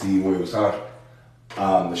si voy a usar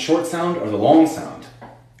the short sound or the long sound?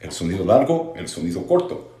 El sonido largo, el sonido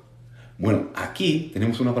corto. Bueno, aquí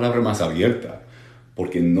tenemos una palabra más abierta,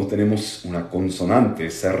 porque no tenemos una consonante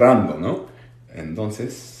cerrando, ¿no?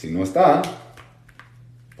 Entonces, si no está,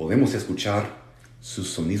 podemos escuchar su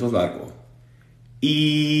sonido largo.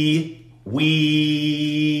 E, we.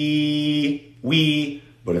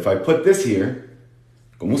 But if I put this here,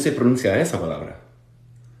 ¿cómo se pronuncia esa palabra?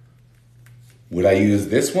 Would I use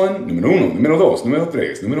this one? Número 1, número 2, número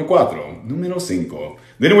 3, número 4, número 5.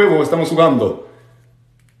 De nuevo, estamos jugando.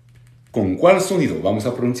 ¿Con cuál sonido vamos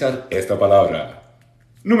a pronunciar esta palabra?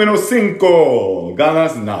 Número 5.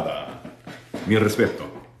 Ganas nada. Mi respeto.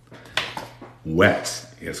 Wet.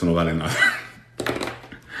 Eso no vale nada.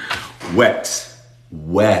 Wet.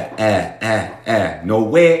 Wet. No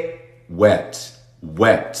wet. Wet.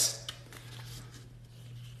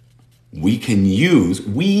 We can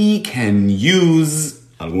use.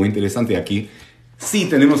 Algo interesante aquí. Si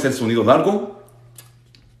tenemos el sonido largo,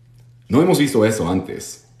 no hemos visto eso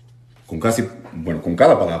antes. Con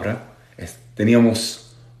cada palabra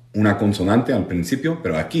teníamos una consonante al principio,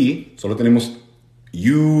 pero aquí solo tenemos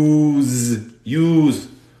use,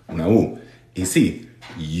 una U. Y sí,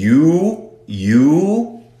 you,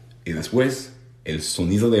 y después el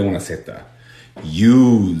sonido de una Z.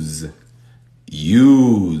 Use.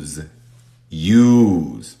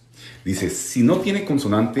 Dice, si no tiene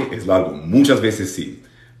consonante es largo. Muchas veces sí,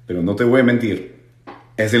 pero no te voy a mentir.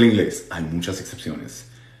 Es el inglés, hay muchas excepciones.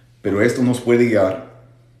 Pero esto nos puede guiar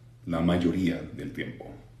la mayoría del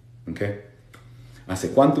tiempo. ¿Ok? ¿Hace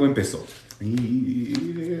cuánto empezó? Y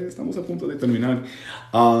estamos a punto de terminar.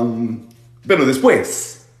 Pero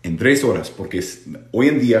después, en 3 horas, porque hoy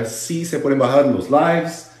en día sí se pueden bajar los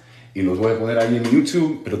lives y los voy a poner ahí en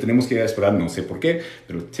YouTube, pero tenemos que esperar, no sé por qué,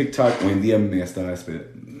 pero TikTok hoy en día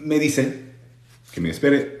me dice que me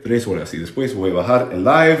espere 3 horas y después voy a bajar el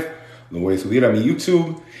live, lo voy a subir a mi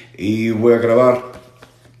YouTube y voy a grabar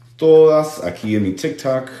todas aquí en mi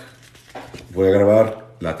TikTok. Voy a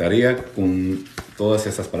grabar la tarea con todas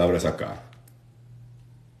esas palabras acá.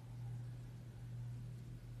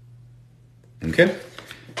 Okay?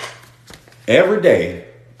 Every day,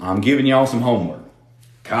 I'm giving y'all some homework.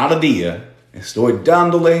 Cada día estoy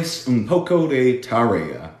dándoles un poco de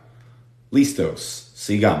tarea. Listos,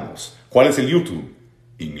 sigamos. ¿Cuál es el YouTube?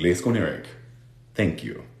 Inglés con Eric. Thank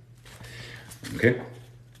you. Okay.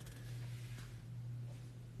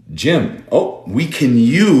 Jim. Oh, we can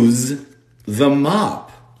use the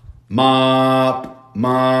mop. Mop.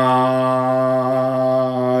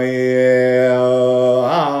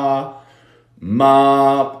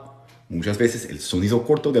 Mop. Muchas veces el sonido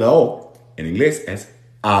corto de la O en inglés es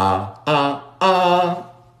a.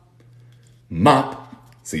 Mop.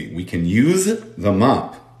 Sí, we can use the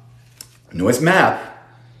mop. No es map.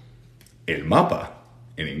 El mapa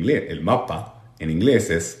en inglés, el mapa en inglés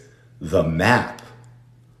es the map.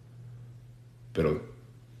 Pero,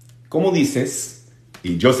 ¿cómo dices?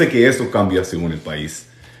 Y yo sé que esto cambia según el país,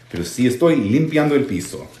 pero si estoy limpiando el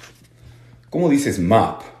piso, ¿cómo dices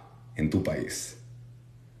map en tu país?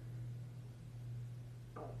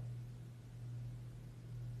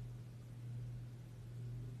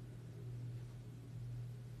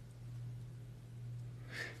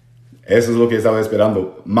 Eso es lo que estaba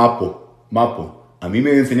esperando. Mapo, mapo. A mí me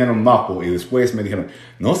enseñaron mapo y después me dijeron,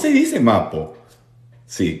 no se dice mapo.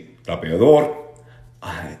 Sí, trapeador.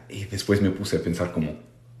 Y después me puse a pensar como,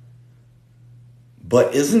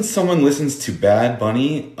 but isn't someone listens to Bad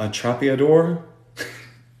Bunny a trapeador?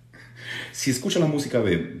 Si escucha la música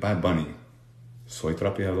de Bad Bunny, ¿soy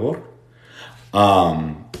trapeador?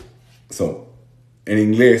 So, en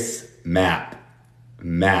inglés, map.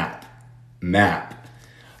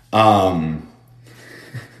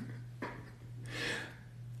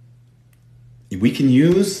 We can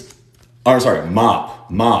use, mop.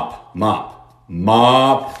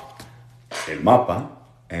 El mapa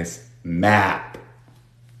es map.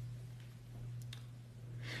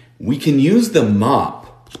 We can use the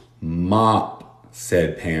mop,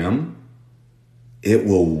 said Pam. It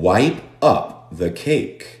will wipe up the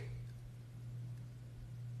cake.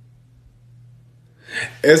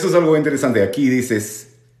 Eso es algo interesante. Aquí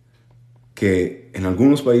dices que en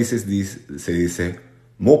algunos países se dice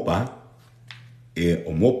mopa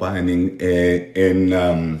o mopa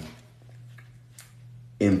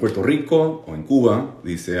en Puerto Rico o en Cuba,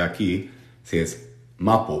 dice aquí, si es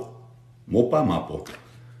mapo, mopa, mapo.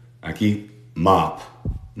 Aquí, mop.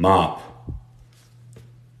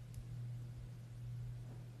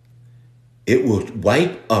 It will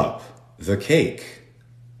wipe up the cake.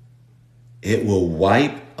 It will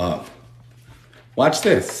wipe up. Watch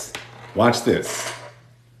this.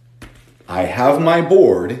 I have my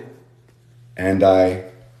board and I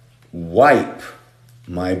wipe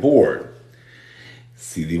my board.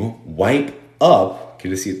 Si digo wipe up,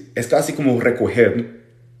 quiere decir, es casi como recoger,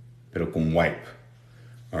 pero con wipe.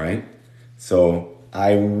 Alright? So,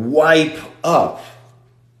 I wipe up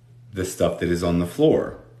the stuff that is on the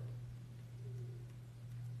floor.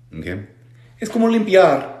 Okay? Es como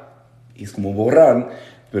limpiar, es como borrar,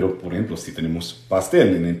 pero por ejemplo, si tenemos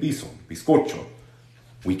pastel en el piso, bizcocho,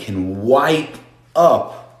 we can wipe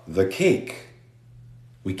up the cake.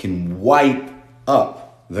 We can wipe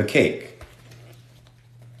up the cake.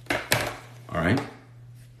 All right?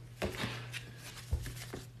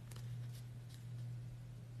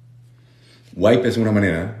 Wipe es una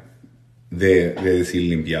manera de decir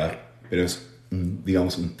limpiar, pero es,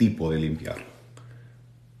 digamos, un tipo de limpiar.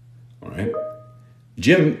 All right?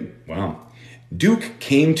 Duke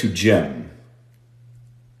came to Jim.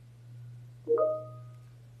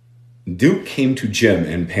 Duke came to Jim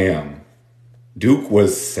and Pam. Duke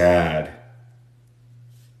was sad.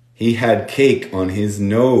 He had cake on his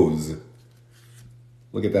nose.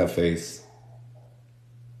 Look at that face.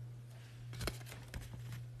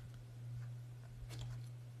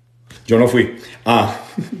 Yo no fui.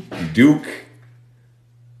 Duke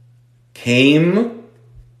came,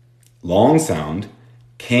 long sound,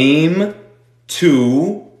 came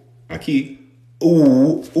to, aquí,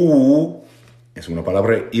 es una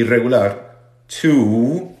palabra irregular,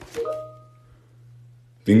 to,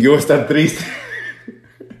 fingió estar triste.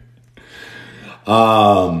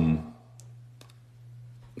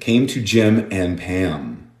 Came to Jim and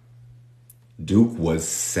Pam. Duke was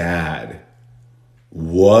sad.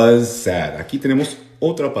 Was sad. Aquí tenemos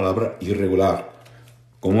otra palabra irregular.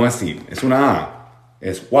 ¿Cómo así? Es una A.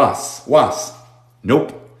 Es was.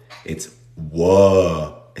 Nope. It's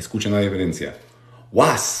wa. Escuchen la diferencia.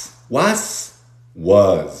 Was. Was.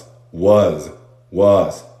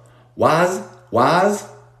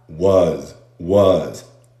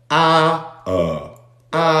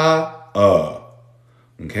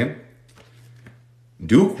 Okay?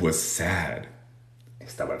 Duke was sad.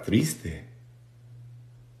 Estaba triste.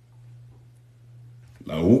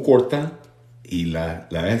 La U corta y la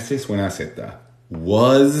S suena a Z.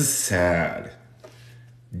 Was sad.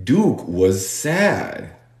 Duke was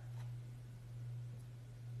sad.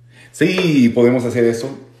 Sí, podemos hacer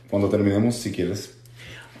eso cuando terminemos, si quieres.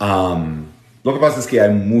 Lo que pasa es que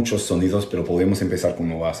hay muchos sonidos, pero podemos empezar con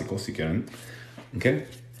lo básico, si quieren. Okay.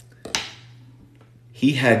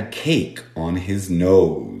 He had cake on his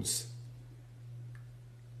nose.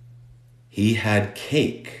 He had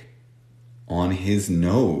cake on his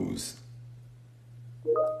nose.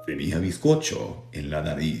 Tenía bizcocho en la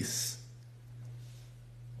nariz.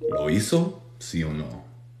 ¿Lo hizo? ¿Sí o no?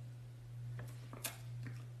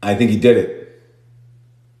 I think he did it.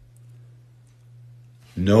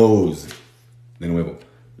 Nose. De nuevo.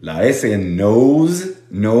 La S en nose,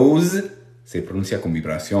 se pronuncia con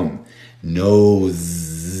vibración. Nose.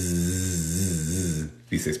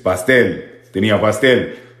 Dices pastel. Tenía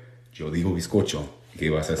pastel. Yo digo bizcocho. ¿Qué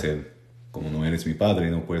vas a hacer? Como no eres mi padre,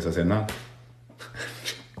 no puedes hacer nada.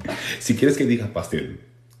 Si quieres que diga pastel.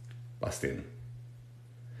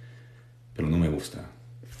 Pero no me gusta.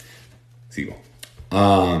 Sigo.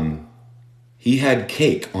 He had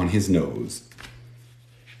cake on his nose.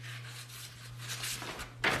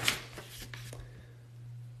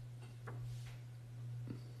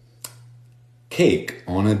 Cake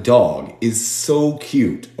on a dog is so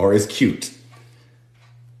cute, or is cute.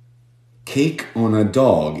 Cake on a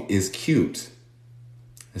dog is cute.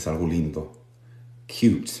 Es algo lindo.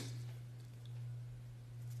 Cute.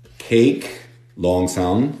 Cake, long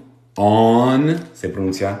sound. On, se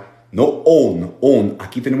pronuncia, no on.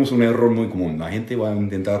 Aquí tenemos un error muy común. La gente va a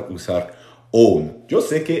intentar usar own. Yo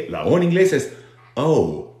sé que la O en inglés es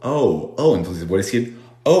oh. Entonces voy a decir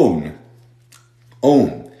own.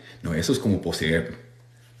 No, eso es como poseer.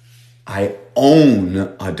 I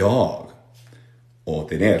own a dog. O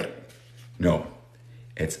tener. No.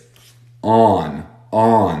 It's on.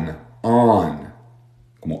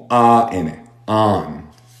 Como A-N.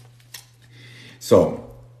 On.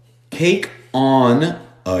 So, cake on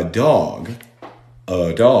a dog.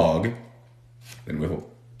 De nuevo.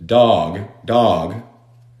 Dog.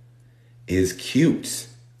 Is cute.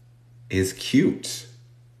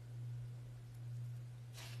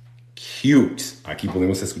 Cute. Aquí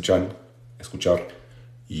podemos escuchar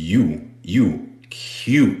you.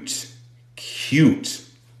 Cute.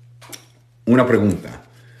 Una pregunta.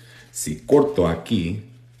 Si corto aquí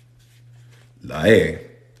la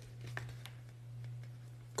E,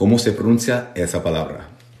 ¿cómo se pronuncia esa palabra?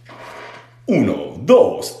 1,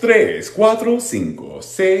 2, 3, 4, 5,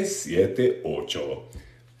 6, 7, 8.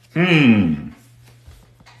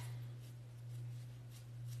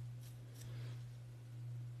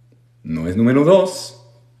 No es número 2.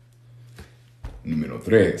 Número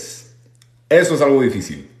 3. Eso es algo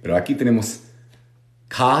difícil. Pero aquí tenemos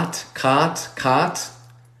cot.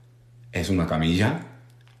 Es una camilla.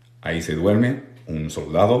 Ahí se duerme un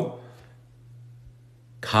soldado.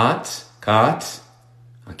 Cot.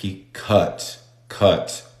 Aquí cut.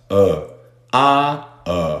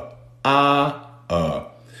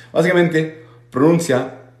 Básicamente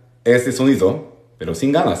pronuncia este sonido, pero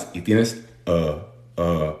sin ganas. Y tienes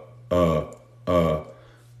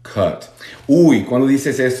cut. Uy, cuando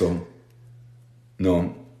dices eso,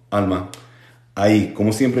 no, Alma, ahí,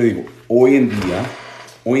 como siempre digo, hoy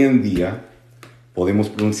en día podemos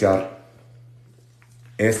pronunciar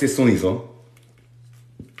este sonido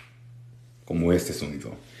como este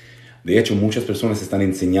sonido. De hecho, muchas personas están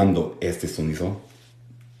enseñando este sonido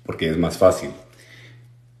porque es más fácil.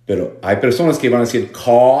 Pero hay personas que van a decir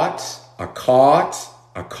caught, a caught,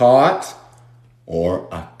 or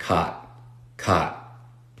a cat.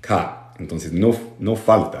 Entonces no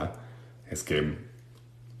falta, es que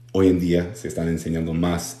hoy en día se están enseñando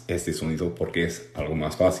más este sonido porque es algo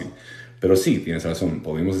más fácil. Pero sí, tienes razón,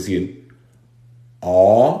 podemos decir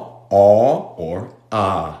or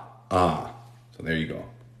a. So there you go.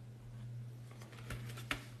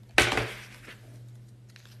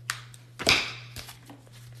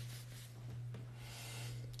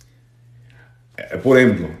 Por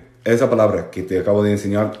ejemplo, esa palabra que te acabo de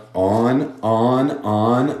enseñar, on.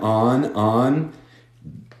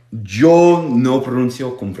 Yo no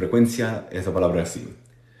pronuncio con frecuencia esa palabra así.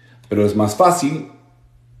 Pero es más fácil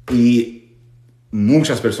y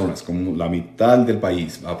muchas personas, como la mitad del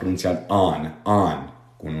país, va a pronunciar on,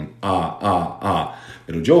 con un a.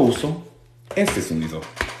 Pero yo uso este sonido.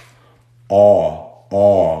 On.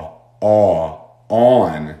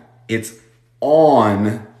 It's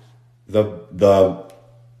on the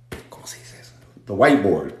 ¿cómo se dice eso? The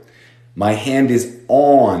whiteboard. My hand is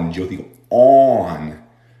on. Yo digo on.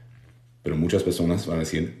 Pero muchas personas van a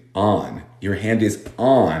decir on. Your hand is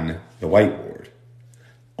on the whiteboard.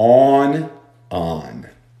 On.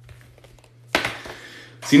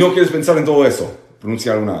 Si no quieres pensar en todo eso,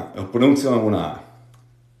 pronuncia una.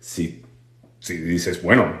 Si dices,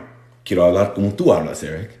 bueno, quiero hablar como tú hablas,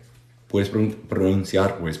 Eric. Puedes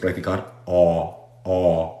pronunciar, puedes practicar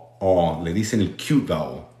Le dicen el cute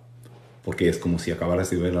vowel, porque es como si acabaras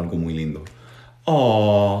de ver algo muy lindo.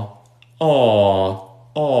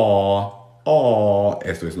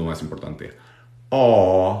 Esto es lo más importante.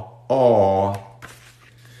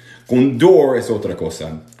 Con door es otra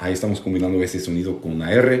cosa. Ahí estamos combinando ese sonido con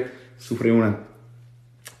una R. Sufre una...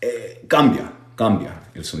 cambia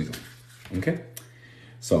el sonido. Okay?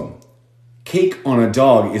 So, cake on a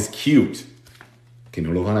dog is cute. ¿Que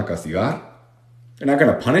no lo van a castigar? They're not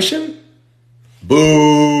going to punish him?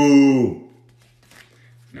 Boo!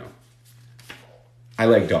 No. I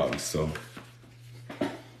like dogs, so...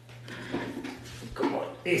 Como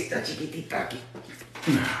esta chiquitita aquí.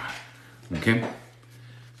 Okay.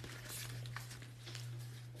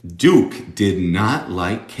 Duke did not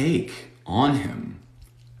like cake on him.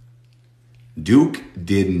 Duke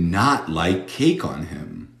did not like cake on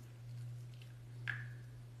him.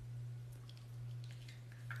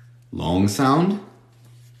 Long sound.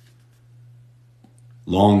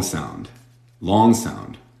 Long sound. Long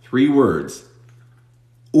sound. 3 words.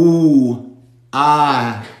 Ooh,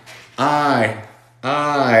 I.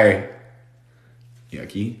 Y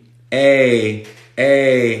aquí. A.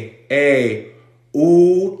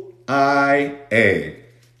 Ooh, A.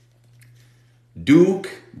 Duke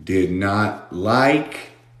did not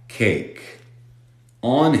like cake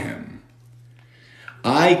on him.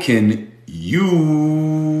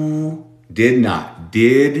 You did not.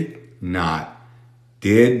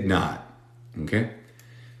 Okay?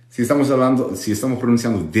 Si estamos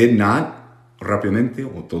pronunciando did not rápidamente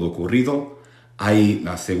o todo corrido, ahí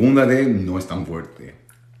la segunda D no es tan fuerte.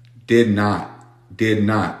 Did not.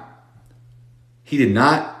 He did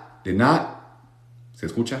not. ¿Se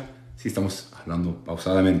escucha? Si estamos hablando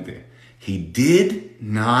pausadamente. He did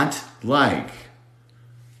not like.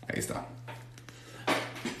 Ahí está.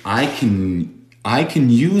 I can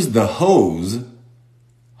use the hose.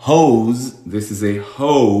 Hose, this is a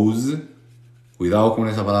hose. Cuidado con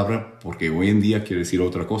esa palabra porque hoy en día quiere decir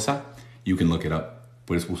otra cosa. You can look it up.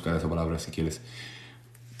 Puedes buscar esa palabra si quieres.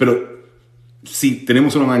 Pero si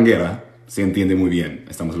tenemos una manguera, se entiende muy bien.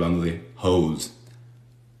 Estamos hablando de hose.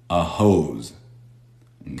 A hose.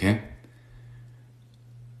 Okay?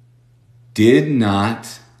 Did not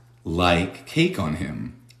like cake on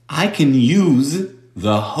him. I can use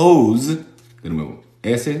the hose. De nuevo,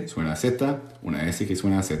 S suena a Z, una S que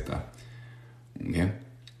suena a Z. Okay?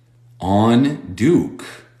 On Duke,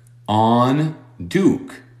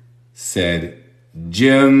 said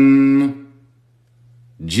Jim,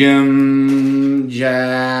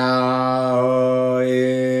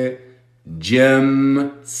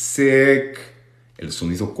 sick. El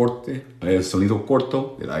sonido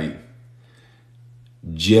corto de ahí.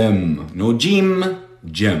 Jim, no Jim,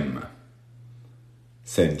 Jim.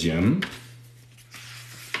 Said Jim.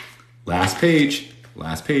 Last page.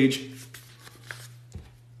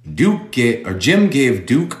 Jim gave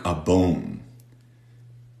Duke a bone.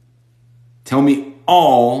 Tell me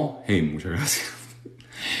all. Hey, muchas gracias.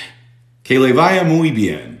 Que le vaya muy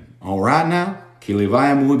bien. All right now? Que le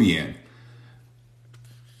vaya muy bien.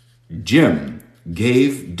 Jim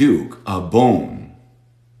gave Duke a bone.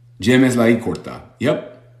 Jim es la I corta.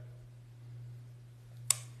 Yep.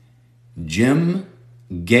 Jim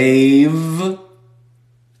gave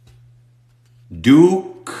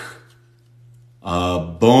Duke a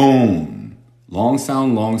bone. Long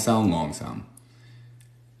sound.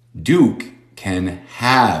 Duke can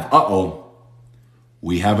have.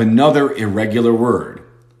 We have another irregular word.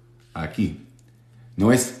 Aquí.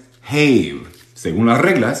 No es have. Según las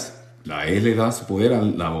reglas, la E le da su poder a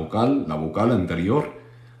la vocal anterior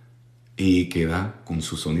y queda con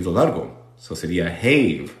su sonido largo. Eso sería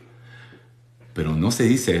have. Pero no se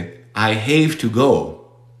dice I have to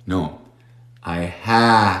go. No.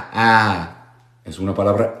 Es una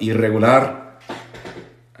palabra irregular.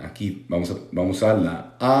 Aquí vamos a usar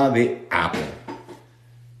la A de apple.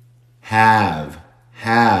 Have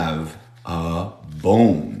a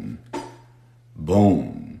bone.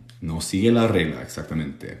 Bone. No sigue la regla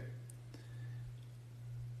exactamente.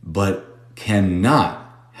 But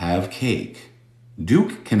cannot have cake.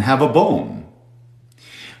 Duke can have a bone.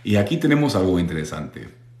 Y aquí tenemos algo interesante.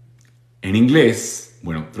 En inglés,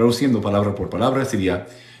 bueno, traduciendo palabra por palabra sería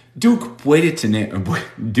Duke puede tener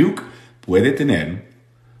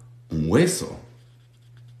un hueso,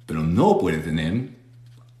 pero no puede tener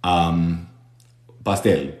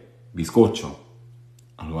pastel, bizcocho,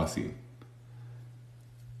 algo así.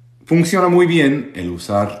 Funciona muy bien el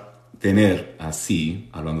usar tener así,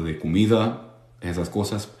 hablando de comida, esas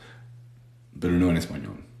cosas, pero no en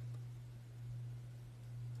español.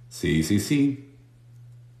 Sí, sí, sí.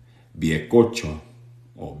 Biecocho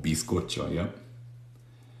or bizcocho, yep.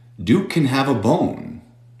 Duke can have a bone,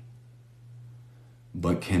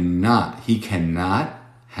 but he cannot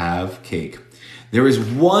have cake. There is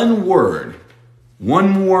one word, one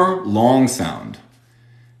more long sound.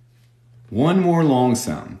 One more long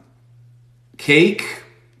sound. Cake,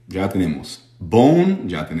 ya tenemos. Bone,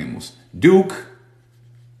 ya tenemos. Duke,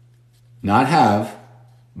 not have.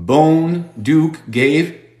 Bone, Duke,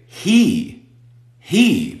 gave, he.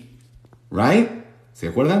 He. Right? ¿Se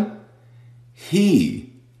acuerdan? He.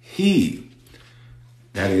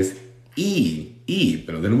 That is E,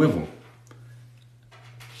 pero de nuevo.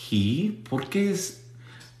 He, ¿por qué es?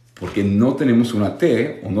 Porque no tenemos una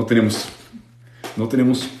T o no tenemos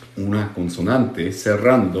una consonante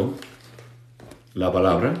cerrando la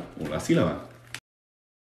palabra o la sílaba.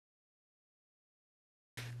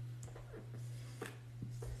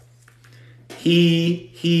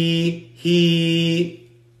 He.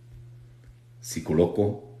 Si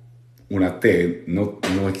coloco una T,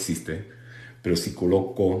 no existe, pero si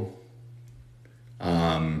coloco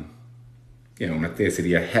una T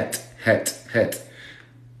sería het.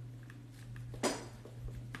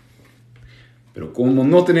 Pero como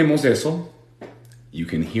no tenemos eso, you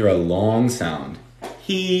can hear a long sound.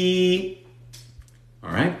 He.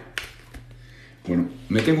 All right? Bueno,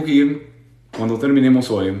 me tengo que ir. Cuando terminemos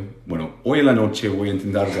hoy, hoy en la noche voy a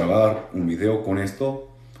intentar grabar un video con esto.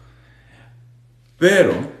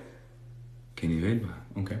 Pero, ¿qué nivel va?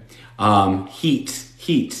 Okay.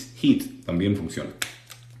 Heat, también funciona.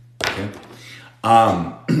 Okay.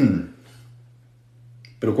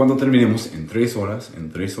 Pero cuando terminemos, en 3 horas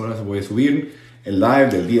voy a subir el live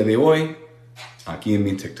del día de hoy aquí en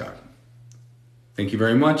mi TikTok. Thank you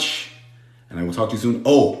very much. And I will talk to you soon.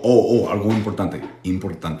 Algo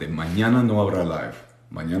importante. Mañana no habrá live.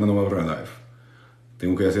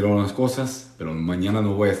 Tengo que hacer unas cosas, pero mañana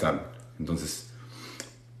no voy a estar. Entonces,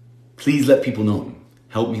 please let people know.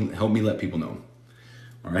 Help me let people know.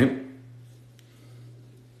 All right?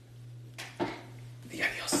 Di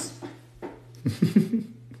adiós.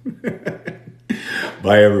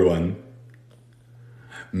 Bye, everyone.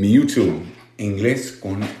 Mi YouTube, Inglés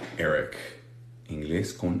con Eric.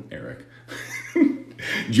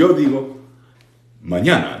 Yo digo,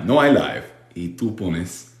 mañana no hay live. Y tú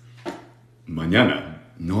pones,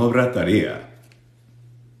 mañana no habrá tarea.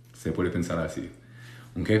 Se puede pensar así.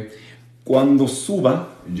 ¿Ok? Cuando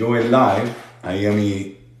suba yo el live ahí a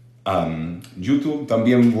mi YouTube,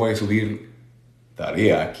 también voy a subir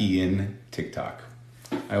tarea aquí en TikTok.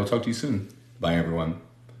 I will talk to you soon. Bye, everyone.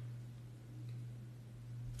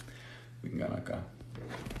 Vengan acá.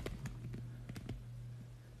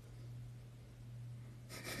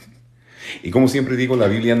 Y como siempre digo, la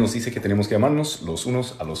Biblia nos dice que tenemos que amarnos los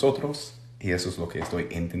unos a los otros. Y eso es lo que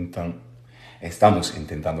estamos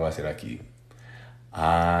intentando hacer aquí.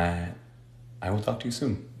 I will talk to you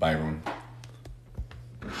soon. Bye, everyone.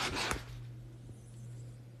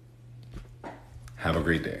 Have a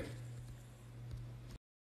great day.